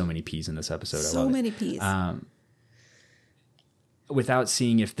 And just so many P's in this episode. So many P's. Without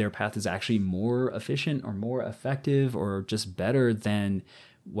seeing if their path is actually more efficient or more effective or just better than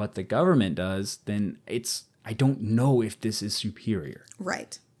what the government does, then I don't know if this is superior.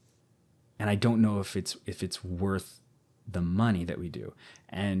 Right. And I don't know if it's worth the money that we do.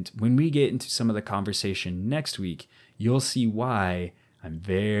 And when we get into some of the conversation next week, you'll see why I'm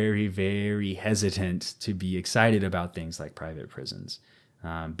very, very hesitant to be excited about things like private prisons.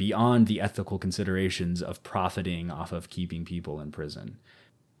 Beyond the ethical considerations of profiting off of keeping people in prison.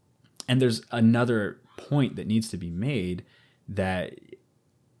 And there's another point that needs to be made that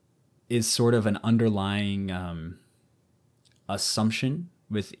is sort of an underlying assumption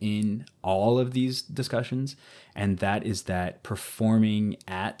within all of these discussions, and that is that performing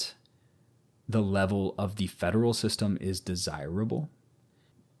at the level of the federal system is desirable.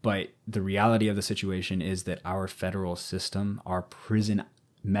 But the reality of the situation is that our federal system, our prison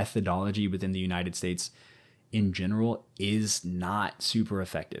methodology within the United States in general, is not super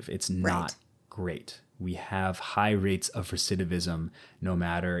effective. It's not great. We have high rates of recidivism, no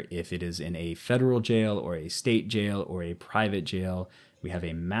matter if it is in a federal jail or a state jail or a private jail. We have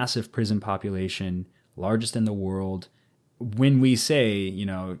a massive prison population, largest in the world. When we say, you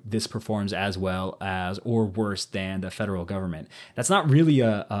know, this performs as well as or worse than the federal government, that's not really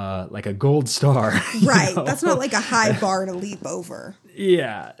like a gold star. Right. Know? That's not like a high bar to leap over.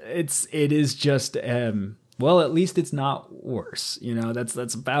 Yeah. It is just, well, at least it's not worse. You know,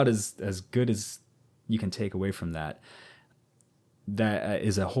 that's about as good as you can take away from that. That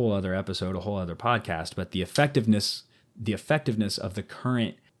is a whole other episode, a whole other podcast. But the effectiveness of the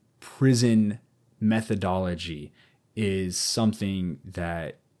current prison methodology is something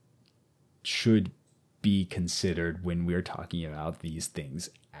that should be considered when we're talking about these things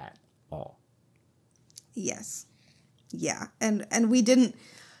at all. Yes. Yeah. And we didn't,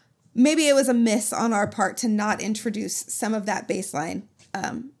 maybe it was a miss on our part to not introduce some of that baseline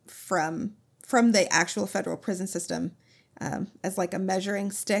from the actual federal prison system as like a measuring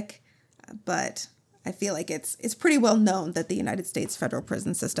stick. But I feel like it's pretty well known that the United States federal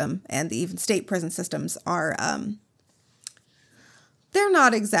prison system and the even state prison systems are, they're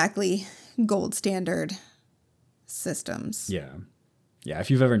not exactly gold standard systems. Yeah. Yeah. If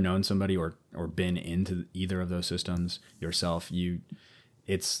you've ever known somebody or been into either of those systems yourself,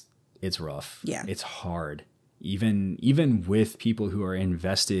 it's rough. Yeah. It's hard. Even with people who are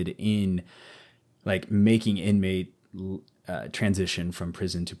invested in like making inmate transition from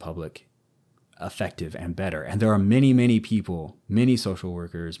prison to public effective and better. And there are many, many people, many social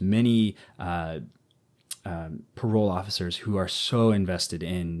workers, many parole officers who are so invested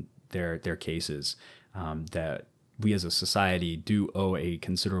in their cases that we as a society do owe a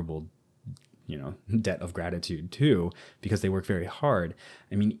considerable, debt of gratitude too, because they work very hard.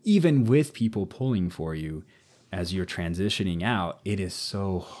 I mean, even with people pulling for you as you're transitioning out, it is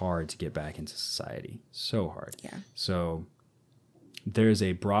so hard to get back into society. So hard. Yeah. So there's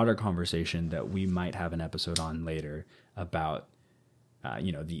a broader conversation that we might have an episode on later about,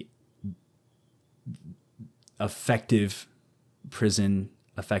 the effective prison,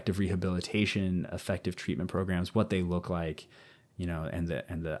 effective rehabilitation, effective treatment programs, what they look like, and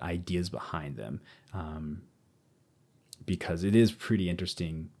the ideas behind them. Because it is pretty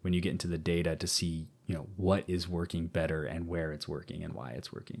interesting when you get into the data to see, what is working better and where it's working and why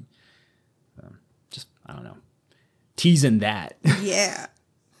it's working. I don't know. Teasing that. Yeah.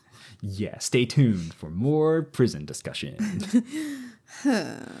 Yeah. Stay tuned for more prison discussion.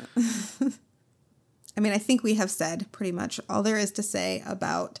 I mean, I think we have said pretty much all there is to say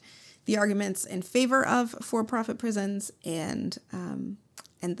about the arguments in favor of for-profit prisons and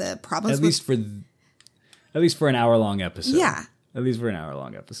the problems. At least for an hour-long episode. Yeah. At least for an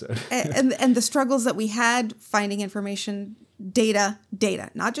hour-long episode. and the struggles that we had finding information, data,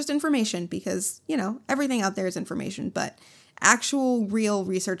 not just information, because, everything out there is information, but actual real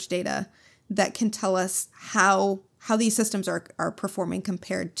research data that can tell us how these systems are performing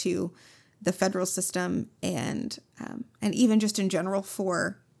compared to the federal system and even just in general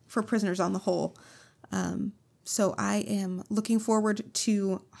for prisoners on the whole. So I am looking forward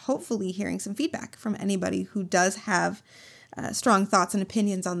to hopefully hearing some feedback from anybody who does have strong thoughts and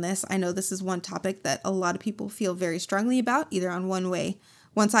opinions on this. I know this is one topic that a lot of people feel very strongly about, either on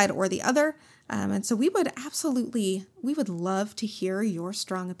one side or the other. And so we would love to hear your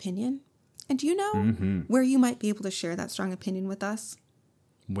strong opinion. And do you know where you might be able to share that strong opinion with us?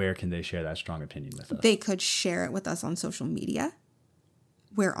 Where can they share that strong opinion with us? They could share it with us on social media.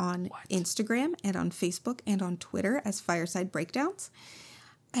 We're on Instagram and on Facebook and on Twitter as Fireside Breakdowns.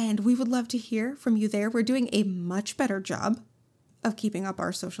 And we would love to hear from you there. We're doing a much better job of keeping up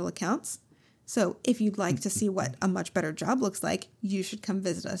our social accounts. So if you'd like to see what a much better job looks like, you should come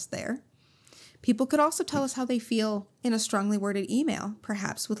visit us there. People could also tell us how they feel in a strongly worded email,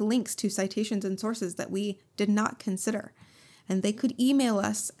 perhaps with links to citations and sources that we did not consider. And they could email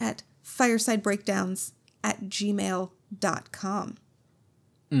us at firesidebreakdowns@gmail.com.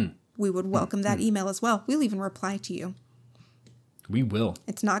 We would welcome that email as well. We'll even reply to you. We will.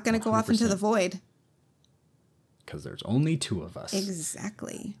 It's not going to go off into the void. Because there's only two of us.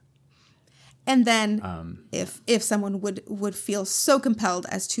 Exactly. And then if someone would feel so compelled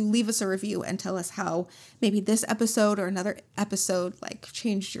as to leave us a review and tell us how maybe this episode or another episode like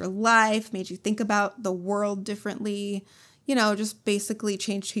changed your life, made you think about the world differently, just basically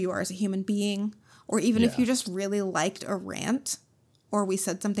changed who you are as a human being, or even if you just really liked a rant or we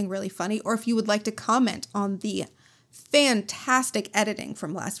said something really funny, or if you would like to comment on the fantastic editing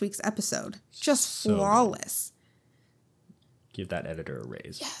from last week's episode, just flawless. Give that editor a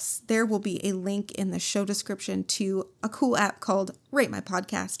raise. Yes, there will be a link in the show description to a cool app called Rate My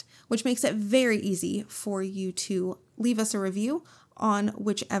Podcast, which makes it very easy for you to leave us a review on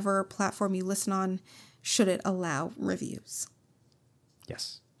whichever platform you listen on, should it allow reviews.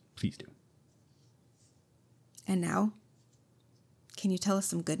 Yes, please do. And now, can you tell us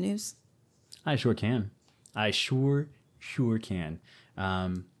some good news? I sure can. I sure can.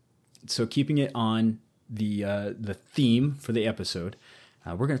 So keeping it on the theme for the episode,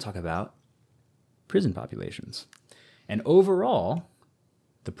 we're going to talk about prison populations. And overall,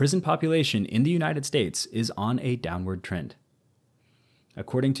 the prison population in the United States is on a downward trend.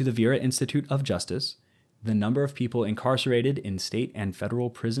 According to the Vera Institute of Justice, the number of people incarcerated in state and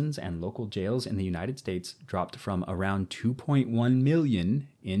federal prisons and local jails in the United States dropped from around 2.1 million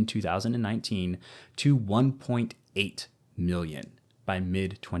in 2019 to 1.8 million by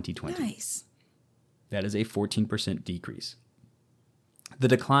mid-2020. Nice. That is a 14% decrease. The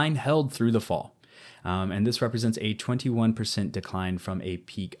decline held through the fall, and this represents a 21% decline from a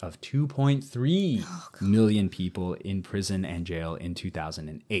peak of 2.3 million people in prison and jail in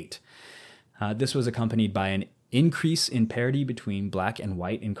 2008. This was accompanied by an increase in parity between black and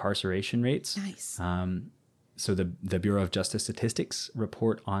white incarceration rates. Nice. So the Bureau of Justice Statistics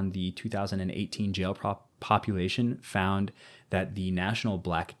report on the 2018 jail population found that the national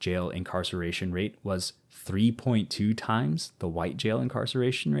black jail incarceration rate was 3.2 times the white jail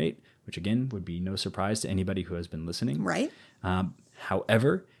incarceration rate, which again would be no surprise to anybody who has been listening. Right.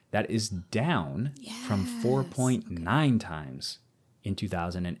 However, that is down from 4.9 times in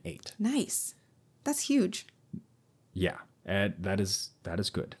 2008. Nice. That's huge. Yeah. That is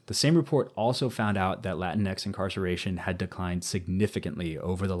good. The same report also found out that Latinx incarceration had declined significantly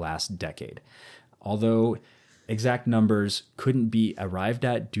over the last decade. Although exact numbers couldn't be arrived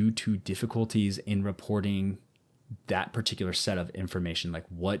at due to difficulties in reporting that particular set of information, like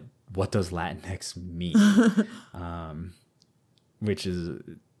what does Latinx mean? Which is,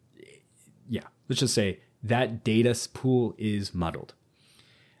 let's just say that data pool is muddled.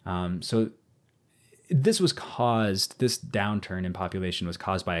 So this downturn in population was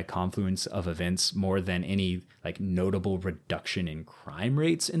caused by a confluence of events more than any like notable reduction in crime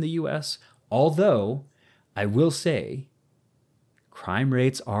rates in the US. Although I will say crime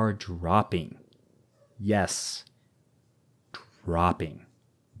rates are dropping. Yes, dropping.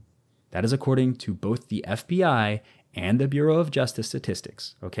 That is according to both the FBI and the Bureau of Justice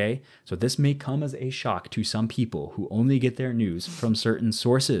Statistics, okay? So this may come as a shock to some people who only get their news from certain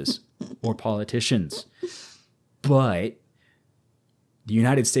sources or politicians. But the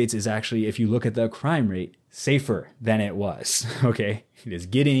United States is actually, if you look at the crime rate, safer than it was, okay? It is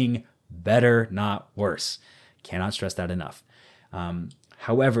getting better, not worse. Cannot stress that enough.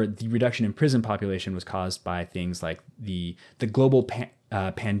 However, the reduction in prison population was caused by things like the global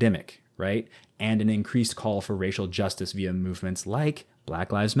pandemic, right? And an increased call for racial justice via movements like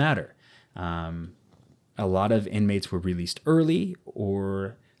Black Lives Matter. A lot of inmates were released early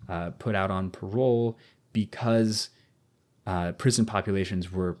or put out on parole because prison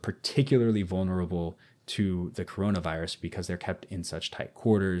populations were particularly vulnerable to the coronavirus because they're kept in such tight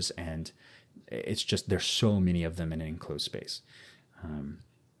quarters, and it's just there's so many of them in an enclosed space.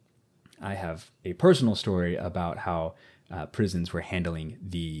 I have a personal story about how prisons were handling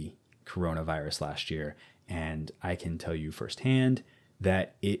the coronavirus last year, and I can tell you firsthand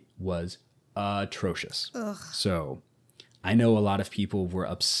that it was atrocious. Ugh. So I know a lot of people were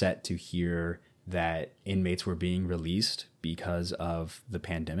upset to hear that inmates were being released because of the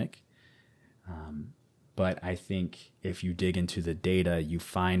pandemic. But I think if you dig into the data, you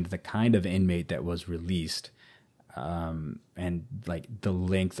find the kind of inmate that was released and like the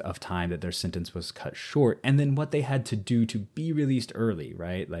length of time that their sentence was cut short, and then what they had to do to be released early,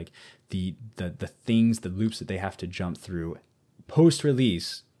 right? Like the things, the loops that they have to jump through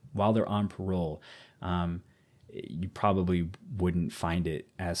post-release while they're on parole. You probably wouldn't find it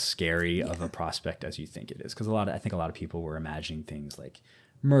as scary of a prospect as you think it is, because I think a lot of people were imagining things like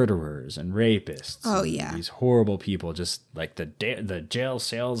murderers and rapists. Oh, and yeah. These horrible people, just like the jail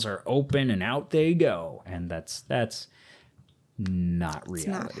cells are open and out they go. And that's not reality. It's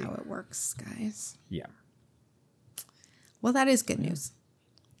not how it works, guys. Yeah. Well, that is good news.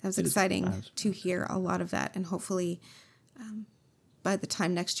 That was exciting to hear a lot of that. And hopefully by the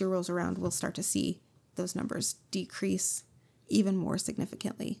time next year rolls around, we'll start to see those numbers decrease even more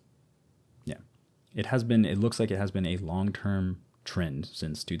significantly. Yeah. It looks like it has been a long-term trend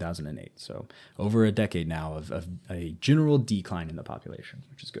since 2008. So over a decade now of a general decline in the population,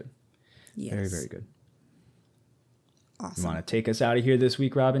 which is good. Yes. Very, very good. Awesome. You want to take us out of here this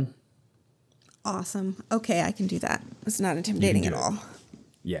week, Robin? Awesome. Okay, I can do that. It's not intimidating at all.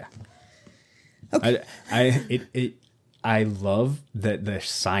 Yeah. Okay. I love that the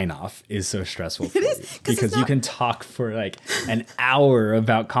sign off is so stressful for It is, you because you can talk for like an hour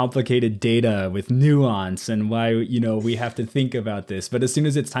about complicated data with nuance and why, we have to think about this. But as soon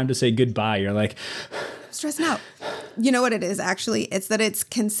as it's time to say goodbye, you're like stressing out. You know what it is actually? It's that it's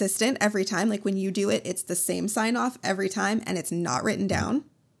consistent every time. Like when you do it, it's the same sign off every time and it's not written down.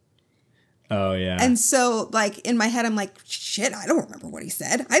 Oh, yeah. And so like in my head, I'm like, shit, I don't remember what he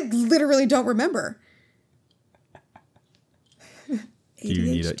said. I literally don't remember. Do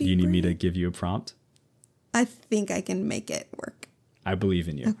you need me to give you a prompt? I think I can make it work. I believe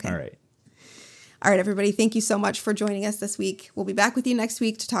in you. Okay. All right. All right, everybody. Thank you so much for joining us this week. We'll be back with you next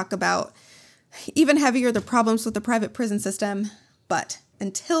week to talk about even heavier the problems with the private prison system. But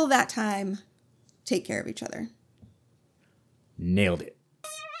until that time, take care of each other. Nailed it.